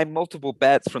combine multiple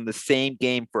bets from the same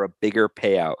game for a bigger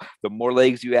payout. The more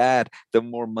legs you add, the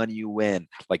more money you win,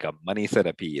 like a money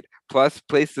centipede. Plus,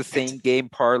 place the same game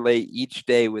parlay each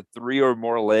day with 3 or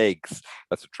more legs.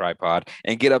 That's a tripod.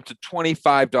 And get up to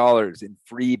 $25 in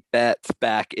free bets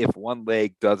back if one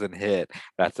leg doesn't hit.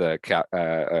 That's fuck it.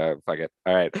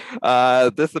 All right.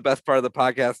 This is the best part of the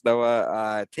podcast,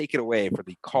 Noah. Take it away for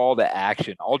the call to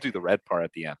action. I'll do the red part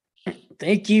at the end.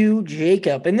 thank you,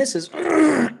 Jacob. And this is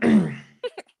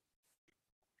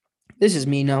this is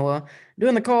me, Noah,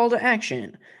 doing the call to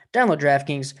action. Download the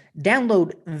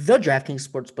DraftKings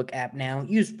Sportsbook app now.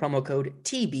 Use promo code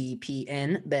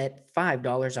TBPN. Bet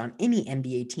 $5 on any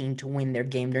NBA team to win their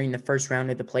game during the first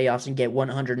round of the playoffs and get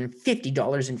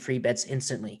 $150 in free bets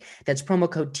instantly. That's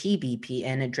promo code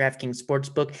TBPN at DraftKings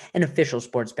Sportsbook, an official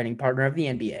sports betting partner of the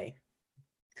NBA.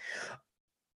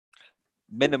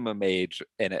 Minimum age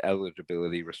and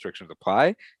eligibility restrictions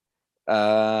apply.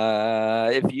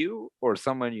 If you or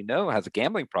someone you know has a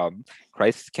gambling problem,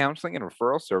 crisis counseling and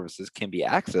referral services can be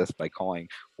accessed by calling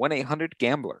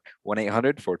 1-800-GAMBLER,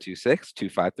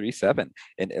 1-800-426-2537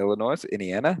 in Illinois,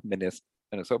 Indiana,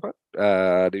 Minnesota,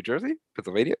 New Jersey,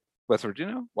 Pennsylvania, West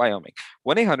Virginia, Wyoming.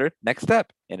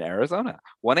 1-800-NEXT-STEP in Arizona.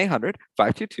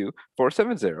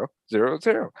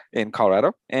 1-800-522-470-00 in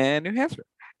Colorado and New Hampshire.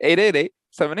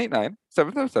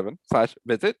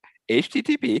 888-789-777/visit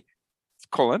http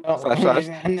colon Oh, slash slash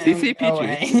oh,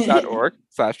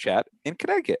 ccpg.org/chat in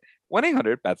Connecticut.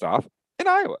 1-800-BETS-OFF in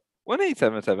Iowa.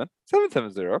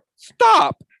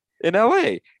 1-877-770-STOP in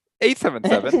LA.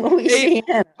 877-8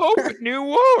 Louisiana. Hope New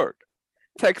World.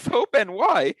 Text Hope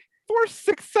NY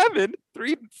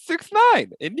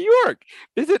 467-369 in New York.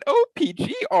 Visit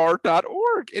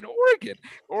opgr.org in Oregon.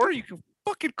 Or you can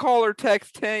fucking call or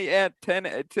text 10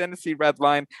 Tennessee Red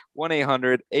Line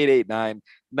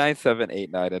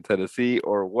 1-800-889-9789 in Tennessee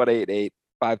or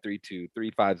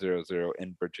 532-3500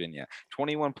 in Virginia.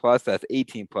 21 plus, that's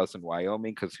 18 plus in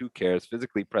Wyoming, because who cares?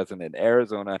 Physically present in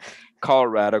Arizona,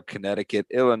 Colorado, Connecticut,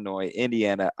 Illinois,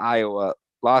 Indiana, Iowa,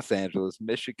 Los Angeles,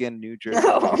 Michigan, New Jersey,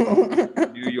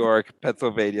 New York,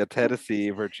 Pennsylvania, Tennessee,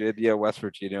 Virginia, West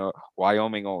Virginia,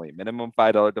 Wyoming only. Minimum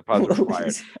 $5 deposit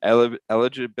required.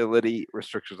 Eligibility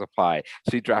restrictions apply.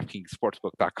 See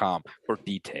DraftKingsSportsbook.com for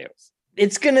details.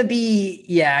 It's gonna be,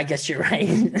 yeah, I guess you're right.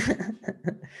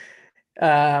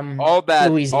 All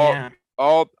that, Louisiana.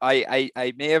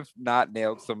 I may have not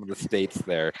nailed some of the states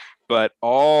there, but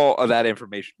all of that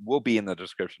information will be in the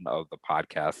description of the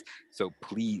podcast. So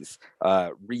please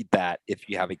read that if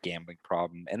you have a gambling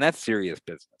problem, and that's serious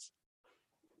business.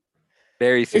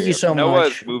 Very serious. Thank you so Noah's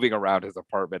much. moving around his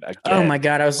apartment again. Oh my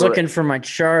God, I was looking for my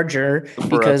charger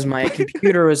because my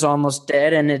computer is almost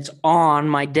dead and it's on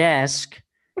my desk.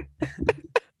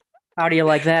 How do you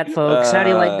like that, folks? How do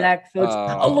you like that, folks?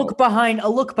 A look behind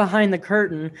the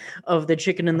curtain of the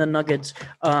Chicken and the Nuggets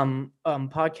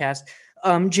podcast.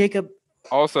 Jacob.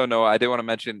 Also, Noah, I did want to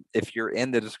mention, if you're in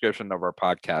the description of our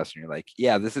podcast and you're like,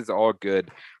 yeah, this is all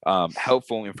good,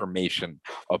 helpful information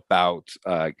about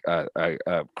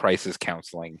crisis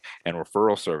counseling and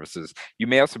referral services, you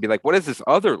may also be like, what is this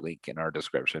other link in our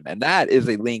description? And that is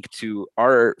a link to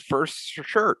our first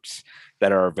shirts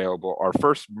that are available, our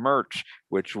first merch,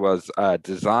 which was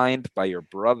designed by your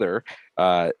brother.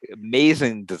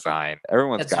 Amazing design.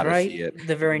 Everyone's got to see it.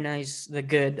 The very nice, the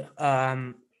good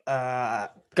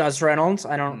Gus Reynolds.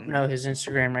 I don't know his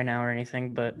Instagram right now or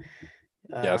anything, but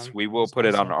yes, we will put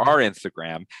it on our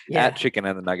Instagram at Chicken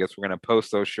and the Nuggets. We're going to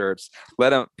post those shirts,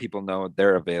 let people know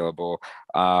they're available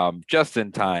just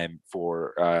in time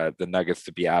for the Nuggets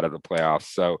to be out of the playoffs.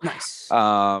 So nice.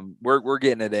 We're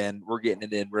getting it in. We're getting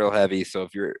it in real heavy. So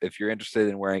if you're interested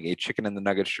in wearing a Chicken and the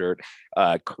Nuggets shirt,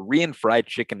 Korean fried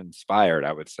chicken inspired,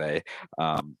 I would say,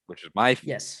 which is my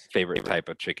favorite type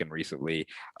of chicken recently.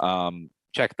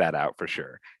 Check that out for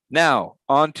sure. Now,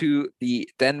 on to the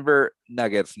Denver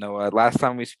Nuggets, Noah. Last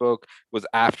time we spoke was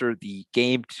after the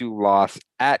Game 2 loss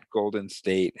at Golden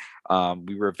State.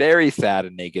 We were very sad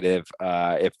and negative.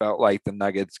 It felt like the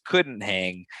Nuggets couldn't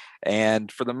hang. And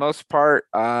for the most part,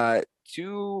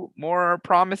 two more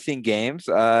promising games.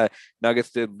 Nuggets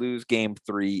did lose Game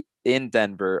 3 in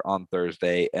Denver on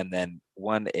Thursday and then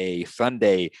won a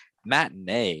Sunday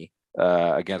matinee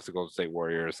against the Golden State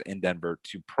Warriors in Denver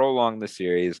to prolong the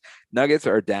series. Nuggets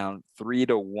are down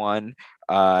 3-1,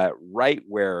 right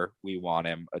where we want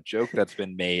him. A joke that's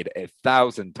been made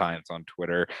 1,000 times on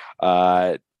Twitter.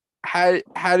 How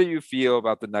do you feel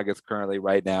about the Nuggets currently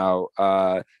right now?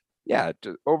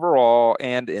 Overall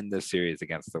and in this series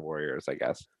against the Warriors, I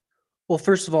guess. Well,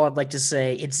 first of all, I'd like to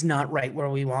say it's not right where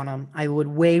we want them. I would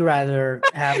way rather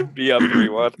have be up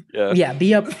 3-1. Yeah,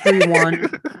 be up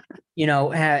 3-1. You know,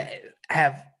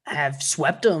 have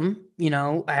swept them. You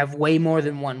know, have way more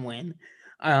than one win.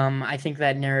 I think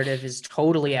that narrative is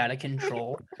totally out of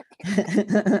control.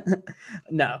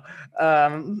 No.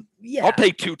 Yeah. I'll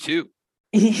take 2-2.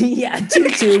 Yeah,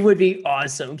 2-2 would be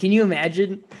awesome. Can you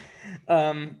imagine?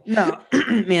 No,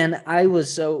 man,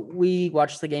 we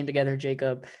watched the game together,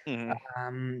 Jacob.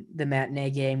 Mm-hmm. The matinee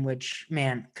game, which,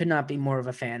 man, could not be more of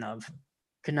a fan of.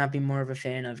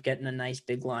 Getting a nice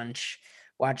big lunch,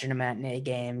 watching a matinee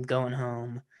game, going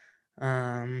home.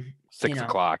 6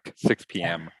 o'clock, 6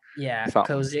 p.m. Yeah,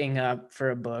 cozying up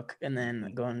for a book and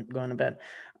then going to bed.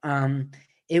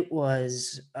 It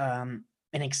was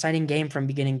an exciting game from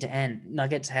beginning to end.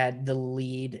 Nuggets had the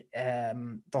lead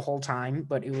the whole time,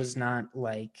 but it was not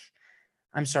like,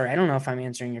 I'm sorry, I don't know if I'm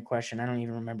answering your question. I don't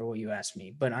even remember what you asked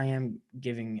me, but I am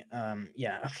giving,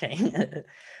 okay.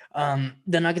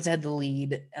 The Nuggets had the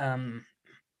lead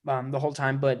the whole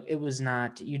time, but it was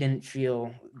not, you didn't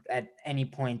feel at any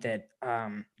point that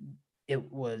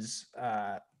it was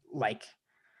like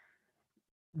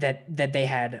that they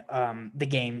had the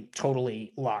game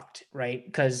totally locked, right?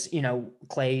 Because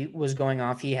Clay was going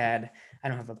off. He had, I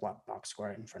don't have a box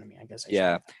score in front of me, I guess.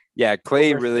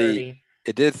 Clay really 30.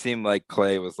 It did seem like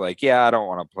Clay was like, yeah, I don't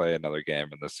want to play another game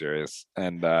in the series,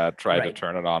 and tried to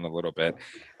turn it on a little bit.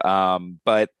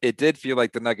 But it did feel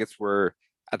like the Nuggets were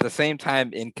at the same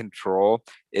time in control.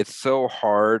 It's so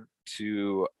hard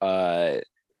to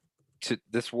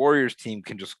this Warriors team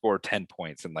can just score 10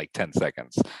 points in like 10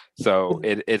 seconds. So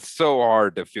it's so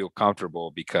hard to feel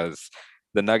comfortable because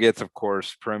the Nuggets, of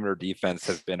course, perimeter defense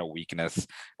has been a weakness.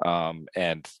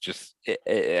 And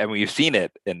we've seen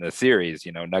it in the series.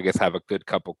 Nuggets have a good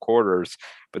couple quarters,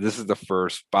 but this is the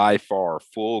first by far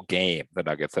full game the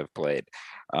Nuggets have played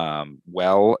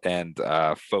well and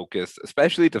focused,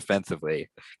 especially defensively.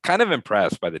 Kind of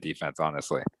impressed by the defense,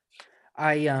 honestly.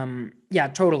 Yeah,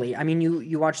 totally. I mean,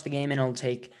 you watch the game and it'll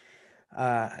take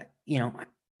uh you know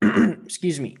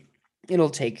excuse me, it'll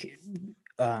take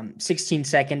 16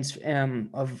 seconds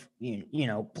of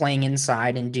playing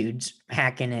inside and dudes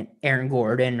hacking at Aaron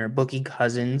Gordon or Boogie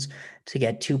Cousins to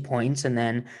get 2 points, and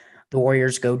then the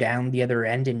Warriors go down the other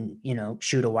end and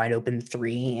shoot a wide open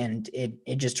three, and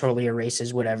it just totally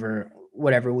erases whatever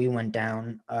we went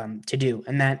down to do,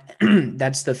 and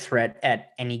that's the threat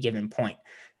at any given point.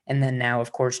 And then now,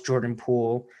 of course, Jordan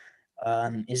Poole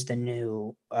is the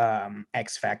new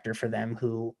X factor for them,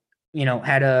 who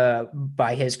had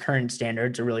by his current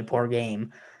standards, a really poor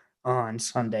game on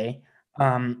Sunday.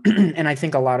 And I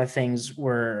think a lot of things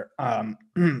were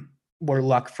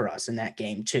luck for us in that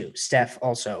game too. Steph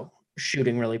also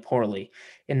shooting really poorly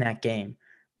in that game,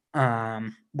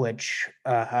 which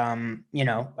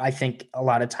I think a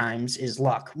lot of times is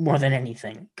luck more than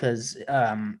anything, because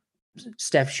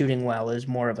Steph shooting well is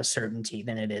more of a certainty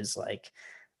than it is like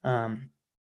um,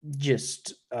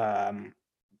 just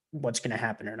what's going to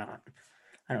happen or not.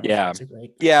 I don't know if Yeah. that's a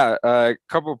great. Yeah. A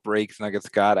couple breaks Nuggets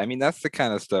got. I mean, that's the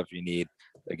kind of stuff you need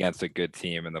against a good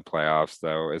team in the playoffs,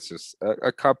 though. It's just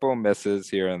a couple misses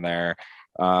here and there.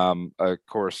 Of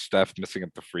course, Steph missing up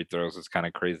the free throws is kind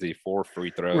of crazy. 4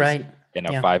 free throws Right. in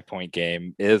a Yeah. 5-point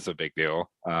game is a big deal.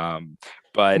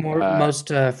 But Most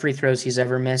free throws he's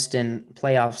ever missed in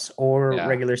playoffs or yeah.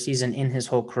 regular season in his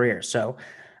whole career. So,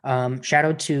 shout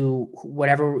out to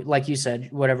whatever, like you said,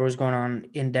 whatever was going on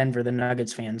in Denver, the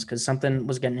Nuggets fans, because something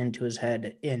was getting into his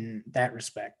head in that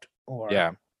respect, or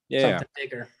Yeah. Yeah. Yeah. something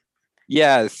bigger.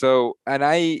 Yeah, so and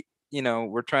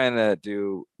we're trying to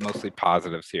do mostly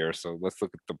positives here. So let's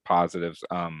look at the positives.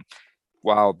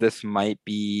 While this might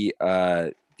be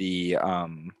the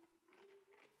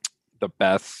the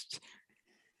best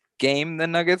game the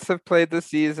Nuggets have played this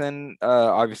season,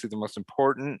 obviously the most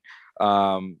important.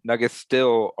 Nuggets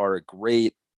still are a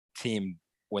great team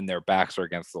when their backs are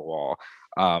against the wall.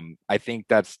 I think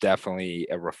that's definitely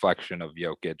a reflection of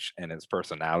Jokic and his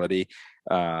personality.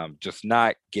 Just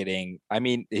not getting, I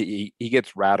mean, he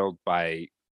gets rattled by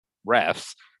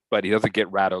refs, but he doesn't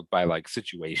get rattled by like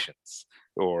situations,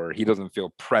 or he doesn't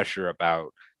feel pressure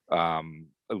about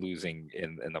losing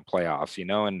in the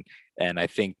playoffs, and I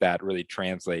think that really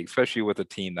translates, especially with a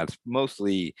team that's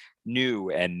mostly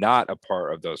new and not a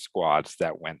part of those squads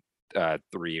that went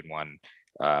 3-1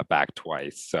 back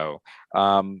twice. So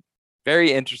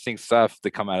very interesting stuff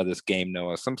to come out of this game,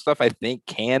 Noah. Some stuff I think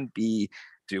can be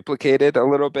duplicated a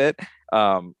little bit.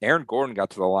 Aaron Gordon got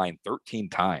to the line 13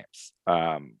 times,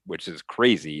 which is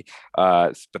crazy.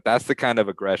 But that's the kind of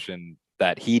aggression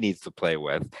that he needs to play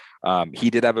with. He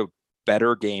did have a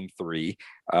better game three.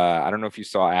 I don't know if you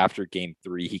saw after game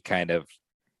three, he kind of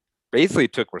basically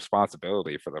took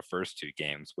responsibility for the first two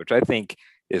games, which I think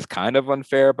is kind of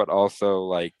unfair, but also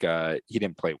like he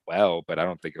didn't play well, but I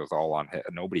don't think it was all on him.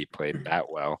 Nobody played that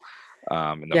well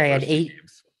in the Yeah, he had first two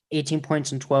games. 18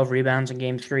 points and 12 rebounds in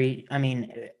game three. I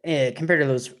mean, compared to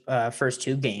those first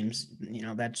two games,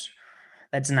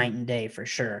 that's night and day for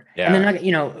sure. And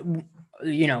Yeah.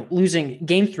 then losing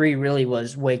game three really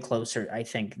was way closer, I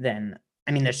think, than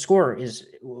I mean, the score is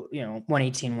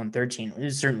 118, 113. It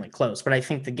was certainly close, but I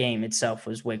think the game itself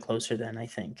was way closer than I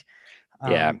think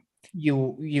Yeah.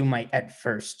 you might at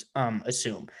first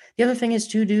assume. The other thing is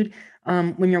too, dude,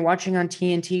 when you're watching on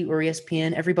TNT or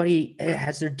ESPN, everybody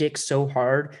has their dick so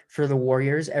hard for the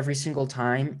Warriors every single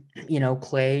time,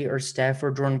 Clay or Steph or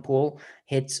Jordan Poole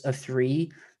hits a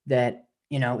three, that,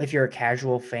 if you're a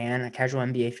casual fan, a casual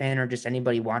NBA fan, or just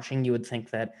anybody watching, you would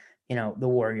think that, the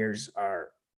Warriors are,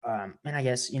 and I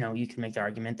guess, you can make the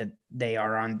argument that they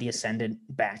are on the ascendant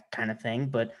back kind of thing,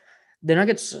 but the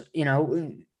Nuggets,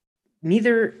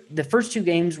 neither the first two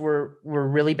games were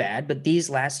really bad, but these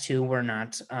last two were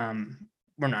not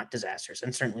disasters,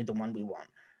 and certainly the one we won.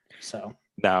 So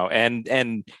No, and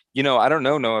I don't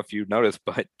know if you noticed,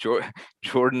 but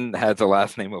Jordan has a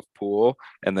last name of Poole,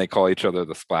 and they call each other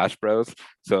the Splash Bros.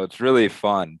 So it's really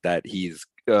fun that he's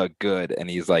good, and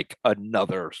he's like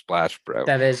another Splash Bro.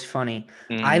 that is funny.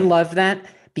 I Mhm. love that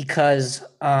because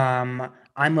I'm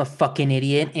a fucking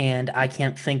idiot and I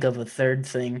can't think of a third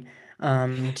thing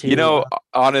to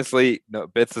Honestly, no,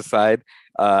 bits aside,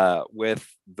 with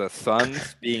the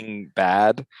Suns being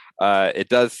bad, it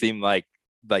does seem like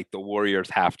the Warriors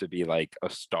have to be like a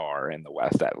star in the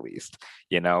West at least.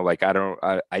 Like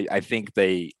I think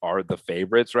they are the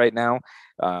favorites right now.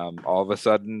 All of a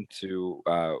sudden to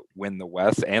win the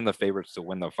West, and the favorites to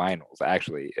win the finals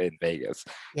actually in Vegas.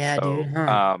 yeah, dude, So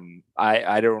huh?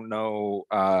 I don't know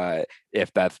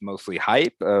if that's mostly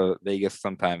hype. Vegas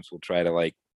sometimes will try to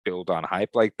like build on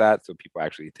hype like that, so people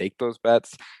actually take those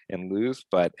bets and lose.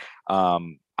 But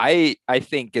I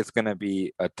think it's going to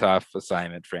be a tough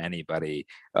assignment for anybody,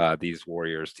 these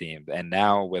Warriors teams. And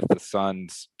now with the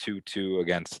Suns 2-2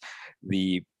 against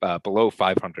the below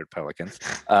 500 Pelicans.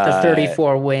 The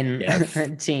 34 win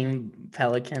Yes. team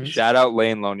Pelicans. Shout out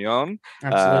Lane Lonion,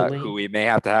 Absolutely. who we may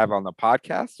have to have on the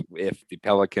podcast if the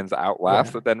Pelicans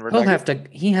outlast the Denver Nuggets.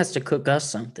 He has to cook us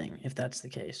something if that's the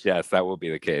case. Yes, that will be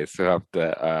the case. So have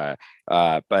to,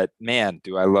 but man,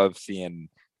 do I love seeing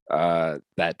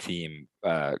that team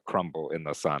crumble in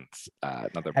the Suns.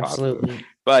 Another Absolutely. positive.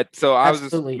 But so I was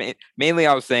Absolutely. just mainly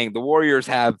I was saying the Warriors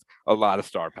have a lot of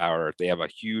star power. They have a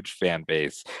huge fan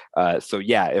base. So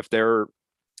yeah, if they're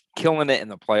killing it in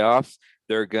the playoffs,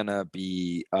 they're gonna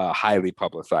be highly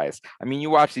publicized. I mean, you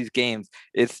watch these games,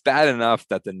 it's bad enough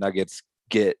that the Nuggets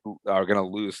are going to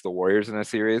lose the Warriors in a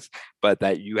series, but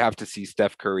that you have to see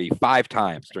Steph Curry 5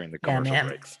 times during the commercial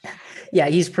breaks. Yeah,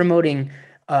 he's promoting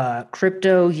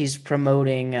crypto. He's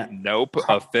promoting Nope,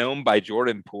 a film by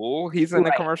Jordan Poole. He's in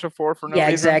a commercial for no reason.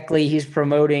 Exactly. He's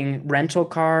promoting rental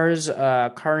cars,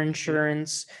 car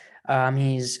insurance.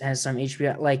 He's has some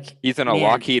HBO. Like he's in a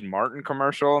Lockheed Martin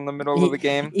commercial in the middle of the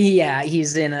game. Yeah,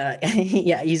 he's in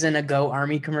a Go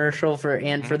Army commercial for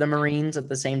the Marines at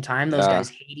the same time. Those guys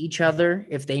hate each other.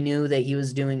 If they knew that he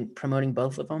was promoting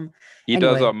both of them, he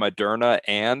does a Moderna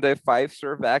and a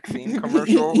Pfizer vaccine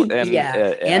commercial, and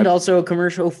and also a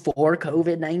commercial for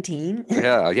COVID-19.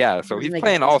 Yeah. So he's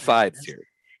playing all sides here.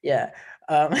 Yeah,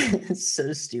 it's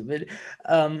so stupid.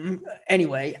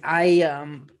 Anyway,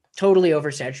 I totally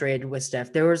oversaturated with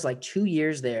Steph. There was like 2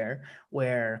 years there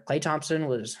where Klay Thompson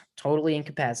was totally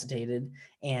incapacitated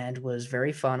and was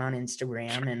very fun on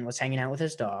Instagram and was hanging out with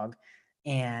his dog.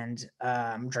 And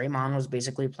Draymond was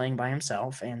basically playing by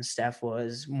himself, and Steph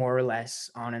was more or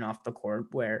less on and off the court,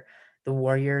 where the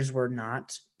Warriors were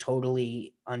not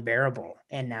totally unbearable.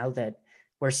 And now that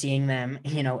we're seeing them,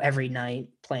 every night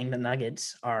playing the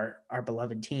Nuggets, our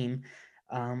beloved team,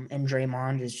 and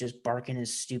Draymond is just barking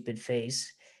his stupid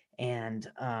face. And,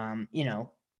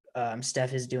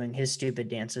 Steph is doing his stupid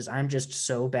dances. I'm just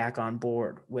so back on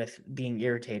board with being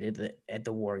irritated at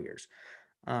the Warriors.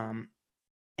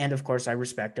 And of course I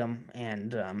respect them,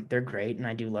 and they're great. And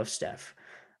I do love Steph,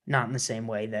 not in the same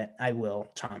way that I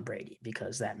will Tom Brady,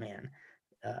 because that man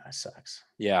sucks.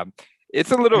 Yeah.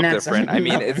 It's a little different. I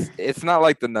mean, it's not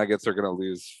like the Nuggets are going to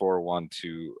lose 4-1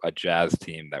 to a Jazz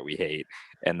team that we hate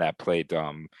and that play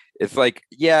dumb. It's like,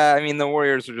 yeah, I mean, the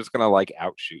Warriors are just going to like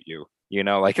outshoot you.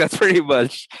 Like that's pretty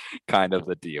much kind of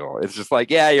the deal. It's just like,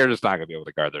 yeah, you're just not gonna be able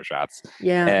to guard their shots.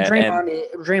 Yeah,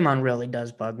 Draymond really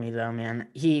does bug me though, man.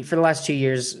 For the last 2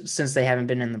 years since they haven't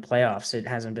been in the playoffs, it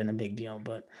hasn't been a big deal,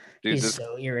 but he's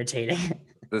so irritating.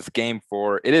 This game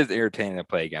 4, it is irritating to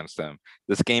play against him.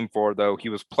 This game 4, though, he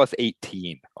was plus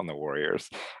 18 on the Warriors.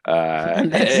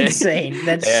 That's insane.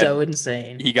 That's so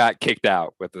insane. He got kicked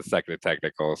out with the second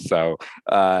technical. So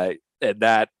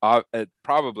that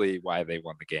probably why they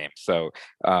won the game. So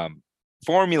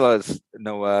formulas,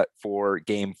 Noah, for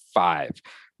game 5,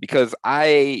 because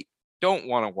I don't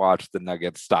want to watch the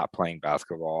Nuggets stop playing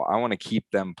basketball. I want to keep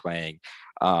them playing.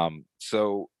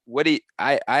 So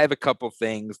I have a couple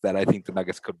things that I think the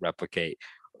Nuggets could replicate.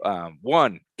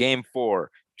 One, game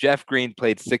 4, Jeff Green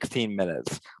played 16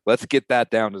 minutes. Let's get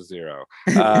that down to 0.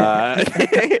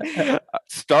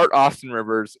 Start Austin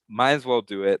Rivers. Might as well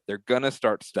do it. They're going to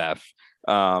start Steph.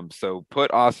 So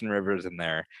put Austin Rivers in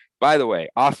there. By the way,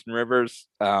 Austin Rivers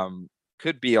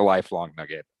could be a lifelong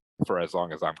Nugget for as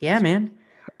long as I'm concerned.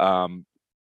 Man.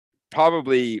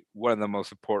 Probably one of the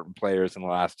most important players in the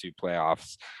last 2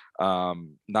 playoffs.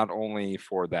 Not only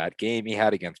for that game he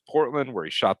had against Portland, where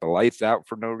he shot the lights out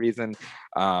for no reason,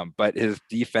 but his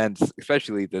defense,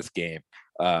 especially this game,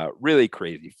 really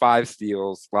crazy. 5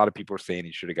 steals. A lot of people are saying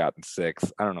he should have gotten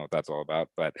 6. I don't know what that's all about,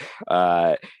 but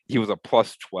he was a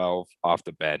plus 12 off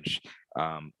the bench,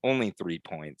 only 3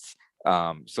 points.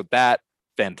 So that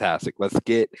fantastic. Let's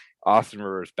get Austin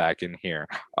Rivers back in here.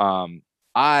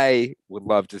 I would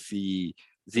love to see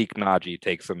Zeke Naji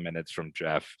take some minutes from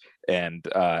Jeff and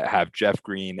have Jeff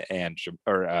Green and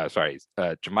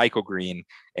JaMychal Green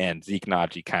and Zeke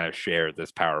Naji kind of share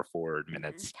this power forward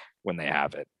minutes when they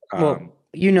have it. Well,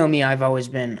 you know me, I've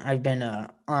been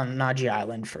on Naji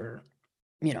Island for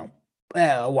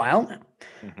a while now.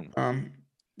 Mm-hmm.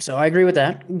 So I agree with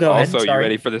that. Go ahead. Also, you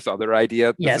ready for this other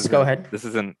idea? Yes, go ahead. This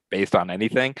isn't based on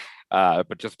anything,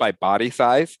 but just by body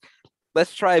size.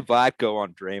 Let's try Vlatko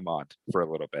on Draymond for a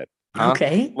little bit. Huh?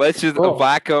 Okay. Let's just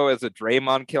Vlatko as a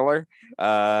Draymond killer,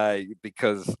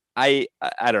 because I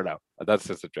don't know. That's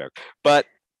just a joke. But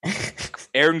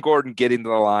Aaron Gordon getting to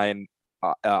the line,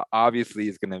 obviously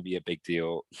is going to be a big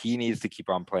deal. He needs to keep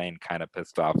on playing kind of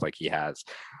pissed off like he has.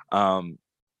 Um,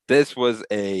 this was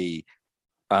a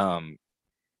um,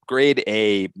 grade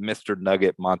A Mr.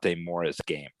 Nugget Monte Morris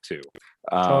game too.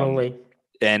 Um, Totally.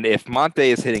 and if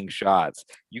Monte is hitting shots,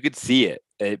 you could see it.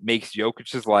 It makes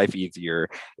Jokic's life easier.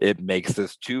 It makes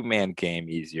this two-man game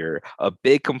easier. A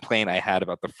big complaint I had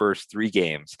about the first three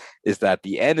games is that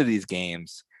the end of these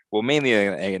games, well, mainly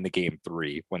in the game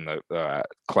three when the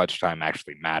clutch time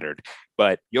actually mattered,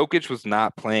 but Jokic was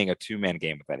not playing a two-man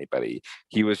game with anybody.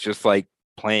 He was just like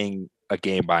playing a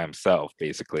game by himself,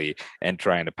 basically, and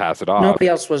trying to pass it off. Nobody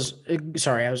else was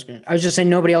sorry, I was just saying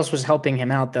nobody else was helping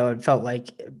him out though. It felt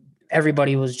like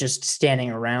everybody was just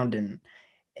standing around and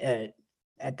uh,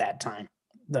 at that time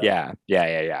though. Yeah.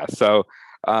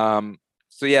 Um,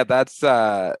 so yeah, that's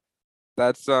something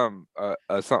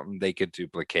they could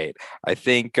duplicate. I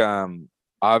think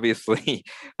obviously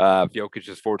if Jokic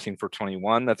is 14 for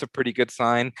 21, that's a pretty good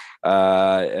sign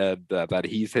that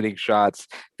he's hitting shots.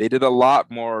 They did a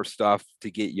lot more stuff to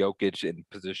get Jokic in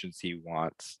positions he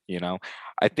wants, you know.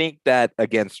 I think that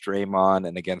against Draymond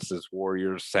and against this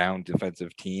Warriors sound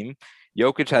defensive team,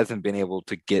 Jokic hasn't been able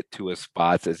to get to his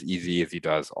spots as easy as he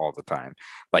does all the time.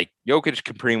 Like Jokic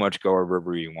can pretty much go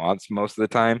wherever he wants most of the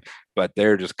time, but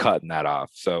they're just cutting that off.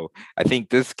 So I think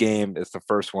this game is the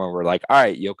first one where like, all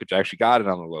right, Jokic actually got it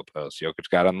on the low post. Jokic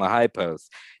got it on the high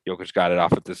post. Jokic got it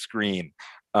off at the screen.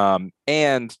 And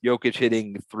Jokic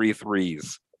hitting three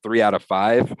threes, 3 out of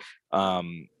 5.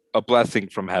 A blessing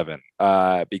from heaven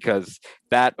because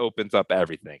that opens up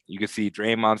everything. You can see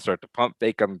Draymond start to pump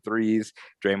fake on the threes.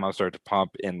 Draymond start to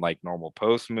pump in like normal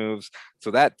post moves.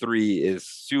 So that three is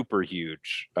super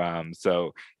huge.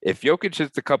 So if Jokic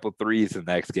hits a couple threes in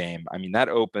the next game, I mean, that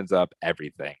opens up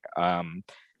everything. I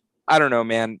don't know,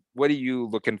 man. What are you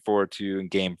looking forward to in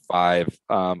game 5?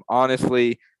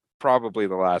 Honestly, probably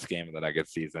the last game of the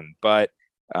Nuggets season, but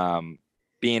um,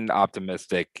 being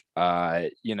optimistic,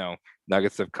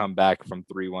 Nuggets have come back from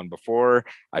 3-1 before.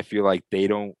 I feel like they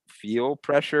don't feel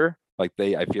pressure. I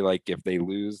feel like if they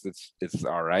lose, it's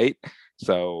all right.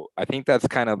 So I think that's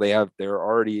kind of they're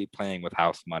already playing with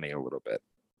house money a little bit.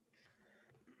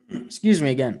 Excuse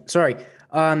me again. Sorry.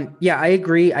 Yeah, I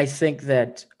agree. I think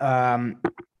that I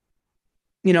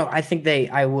think they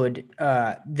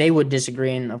would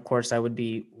disagree, and of course, I would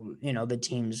be, the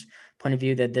team's point of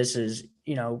view that this is,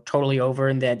 totally over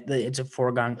and that it's a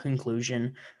foregone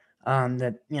conclusion,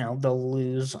 that they'll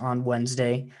lose on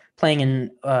Wednesday, playing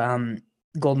in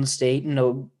Golden State.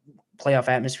 Playoff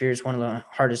atmosphere is one of the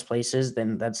hardest places.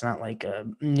 Then that's not like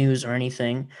news or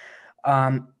anything.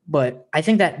 But I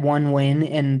think that one win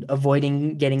and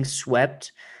avoiding getting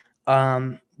swept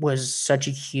was such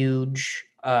a huge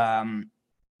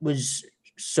was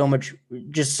so much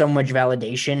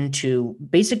validation to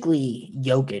basically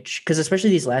Jokic, because especially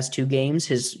these last two games,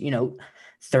 his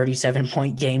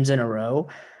 37-point games in a row,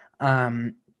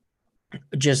 um,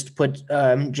 just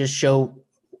show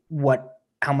what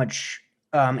how much.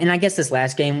 And I guess this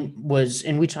last game was,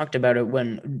 and we talked about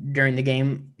it during the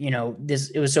game.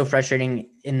 It was so frustrating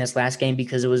in this last game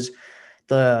because it was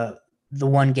the the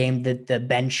one game that the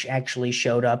bench actually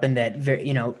showed up, and that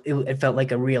it felt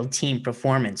like a real team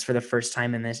performance for the first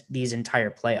time in these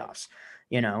entire playoffs.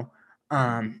 You know,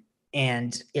 um,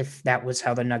 and if that was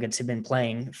how the Nuggets had been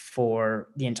playing for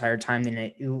the entire time,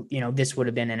 then this would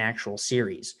have been an actual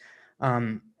series.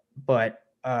 But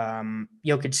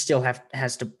Jokic still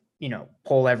has to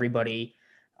pull everybody.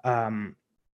 Um,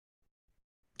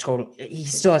 he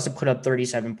still has to put up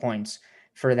 37 points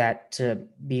for that to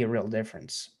be a real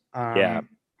difference. Yeah,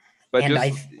 but And just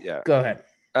I yeah, Go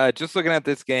ahead. just looking at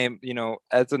this game,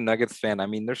 as a Nuggets fan, I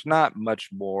mean, there's not much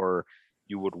more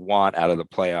you would want out of the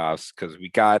playoffs because we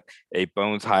got a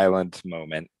Bones Highland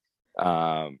moment,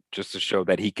 just to show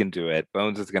that he can do it.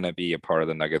 Bones is going to be a part of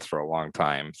the Nuggets for a long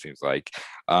time, seems like.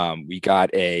 We got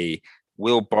a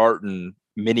Will Barton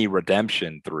mini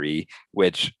redemption three,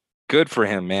 which good for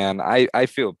him, man. I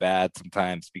feel bad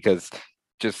sometimes because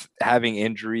just having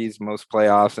injuries most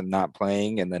playoffs and not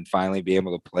playing and then finally be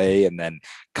able to play and then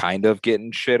kind of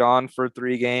getting shit on for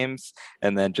 3 games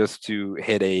and then just to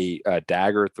hit a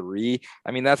dagger three. I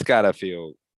mean, that's gotta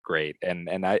feel great. And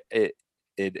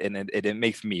it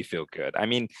makes me feel good. I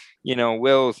mean,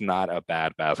 Will's not a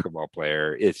bad basketball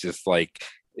player. It's just like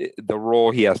the role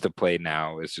he has to play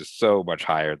now is just so much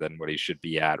higher than what he should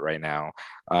be at right now.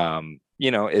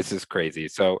 It's just crazy.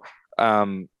 So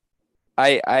I'm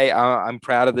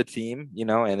proud of the team,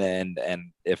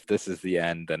 and if this is the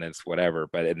end, then it's whatever.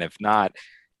 And if not,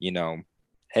 you know,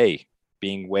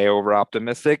 being way over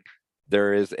optimistic,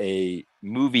 there is a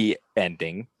movie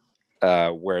ending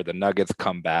where the Nuggets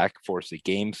come back, force a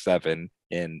game 7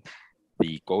 in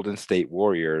the Golden State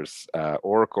Warriors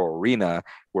Oracle Arena,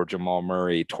 where Jamal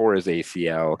Murray tore his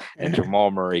ACL and Jamal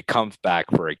Murray comes back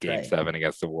for a game Right. 7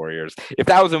 against the Warriors. If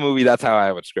that was a movie, that's how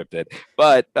I would script it.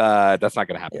 But that's not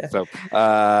going to happen. Yeah. So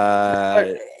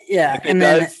Yeah, if it and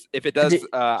does, then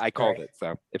I called sorry. it.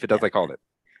 So if it does, Yeah. I called it.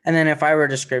 And then if I were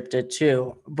to script it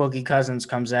too, Boogie Cousins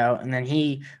comes out and then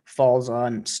he falls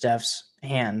on Steph's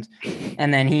hand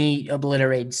and then he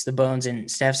obliterates the bones in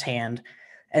Steph's hand.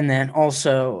 And then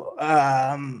also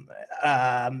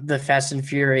the Fast and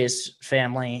Furious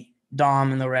family,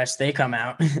 Dom and the rest, they come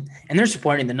out and they're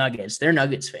supporting the Nuggets. They're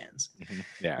Nuggets fans.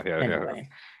 Yeah. Anyway.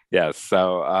 Yes.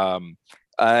 So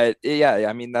yeah,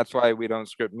 I mean that's why we don't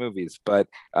script movies. But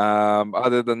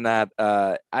other than that,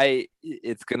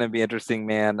 it's gonna be interesting,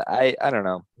 man. I don't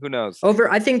know. Who knows?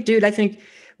 I think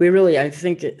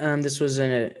this was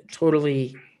a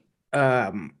totally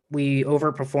we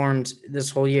overperformed this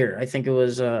whole year. I think it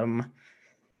was I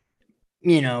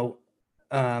mean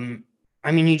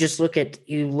you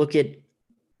look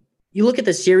at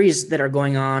the series that are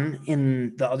going on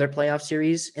in the other playoff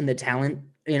series in the talent,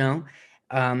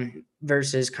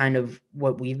 versus kind of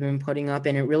what we've been putting up.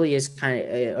 And it really is kind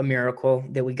of a miracle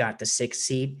that we got the 6th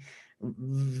seed,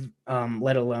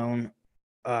 let alone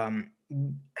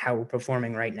how we're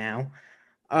performing right now.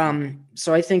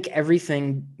 So I think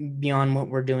everything beyond what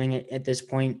we're doing at this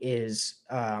point is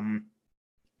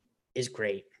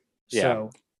great. Yeah. So,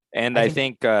 and I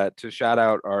think to shout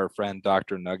out our friend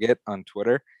Dr. Nugget on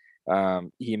Twitter,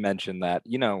 he mentioned that,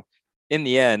 in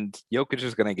the end, Jokic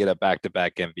is going to get a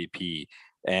back-to-back MVP.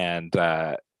 And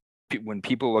when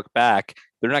people look back,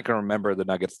 they're not going to remember the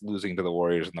Nuggets losing to the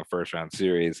Warriors in the first round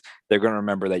series. They're going to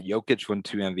remember that Jokic won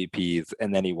 2 MVPs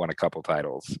and then he won a couple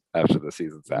titles after the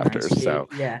seasons after. Nice, so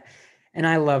yeah, and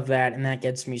I love that, and that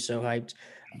gets me so hyped.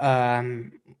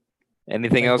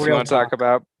 Anything else you want to talk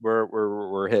about?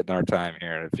 We're hitting our time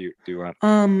here. If you do want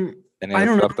any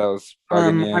other stuff that was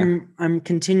bugging you? I'm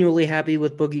continually happy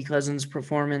with Boogie Cousins'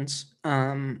 performance.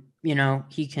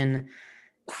 He can.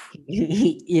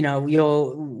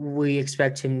 We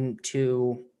expect him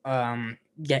to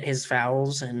get his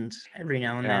fouls and every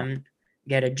now and then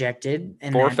get ejected.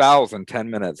 And 4 fouls in 10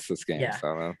 minutes this game. Yeah,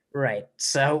 so. Right.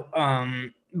 So,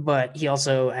 but he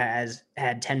also has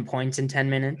had 10 points in 10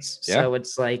 minutes. Yeah. So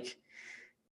it's like,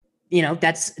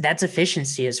 that's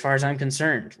efficiency as far as I'm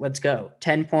concerned. Let's go.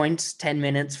 10 points, 10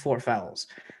 minutes, 4 fouls.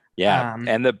 Yeah.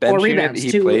 And the bench unit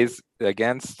he plays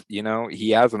against,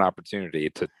 he has an opportunity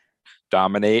to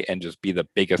dominate and just be the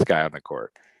biggest guy on the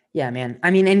court. Yeah, man.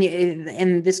 I mean,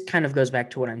 and this kind of goes back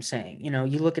to what I'm saying. You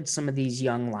look at some of these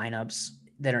young lineups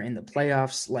that are in the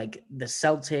playoffs, like the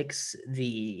Celtics,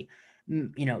 the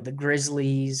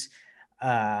Grizzlies.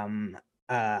 I'm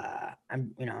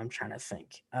trying to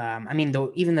think. I mean,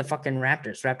 even the fucking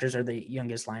Raptors. Raptors are the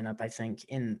youngest lineup, I think,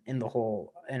 in the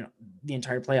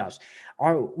entire playoffs.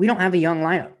 We don't have a young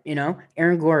lineup.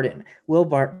 Aaron Gordon, Will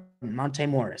Barton, Monte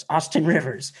Morris, Austin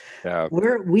Rivers. Yeah.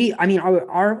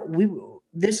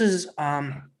 This is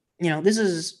a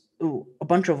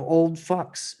bunch of old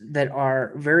fucks that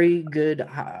are very good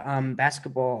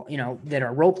basketball, that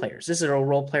are role players. This is a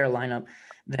role player lineup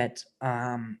that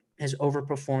has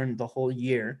overperformed the whole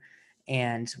year,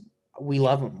 and we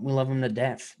love him. We love him to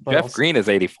death. But Jeff Green is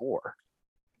 84.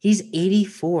 He's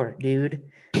 84, dude.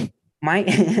 My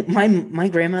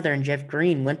grandmother and Jeff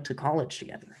Green went to college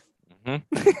together.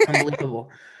 Mm-hmm. Unbelievable.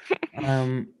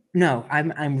 No,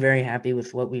 I'm very happy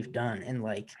with what we've done, and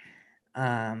I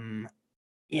don't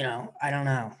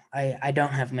know. I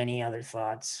don't have many other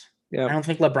thoughts. Yeah. I don't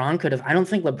think LeBron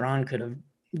could have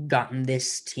gotten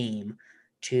this team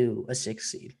to a 6th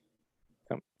seed.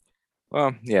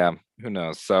 Well, yeah, who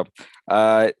knows? So,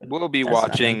 we'll be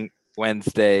watching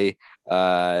Wednesday,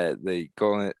 the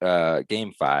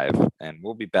game 5, and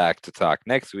we'll be back to talk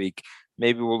next week.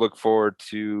 Maybe we'll look forward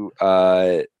to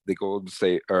the Golden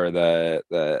State or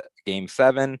the game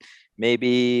 7.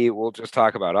 Maybe we'll just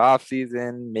talk about off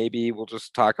season. Maybe we'll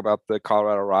just talk about the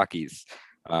Colorado Rockies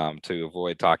to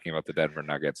avoid talking about the Denver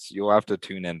Nuggets. You'll have to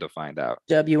tune in to find out.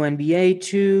 WNBA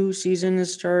 2 season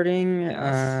is starting.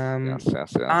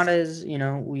 Yes. Not as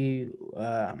we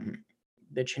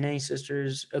the Cheney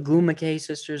sisters, Agum McKay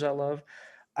sisters, I love.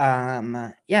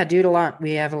 Yeah, dude,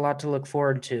 we have a lot to look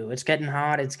forward to. It's getting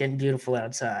hot, it's getting beautiful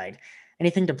outside.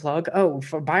 Anything to plug?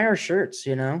 Buy our shirts,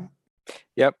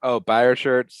 Yep. Buy our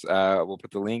shirts. We'll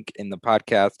put the link in the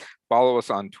podcast. Follow us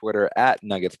on Twitter at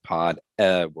NuggetsPod.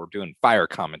 We're doing fire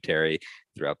commentary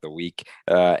throughout the week,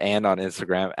 and on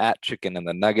Instagram at Chicken and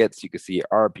the Nuggets. You can see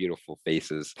our beautiful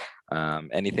faces.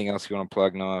 Anything else you want to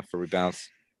plug, Noah, before we bounce?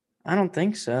 I don't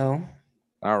think so.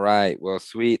 All right. Well,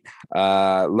 sweet.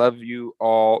 Love you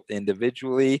all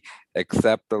individually,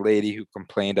 except the lady who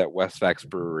complained at Westfax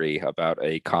Brewery about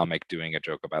a comic doing a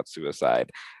joke about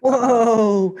suicide.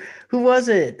 Whoa, who was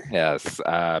it? Yes,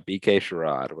 BK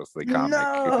Sherrod was the comic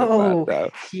who did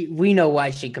that. No, we know why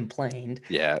she complained.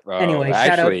 Yeah. Oh, Anyway, shout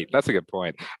out. actually, that's a good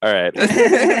point. All right.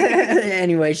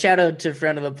 Anyway, shout out to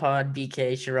friend of the pod,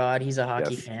 BK Sherrod. He's a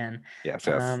hockey Yes. fan. Yes.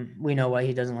 Yes. We know why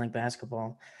he doesn't like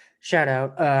basketball. Shout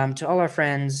out to all our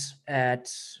friends at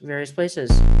various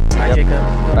places. Bye, Yep. Jacob.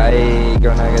 Bye.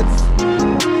 Go Nuggets.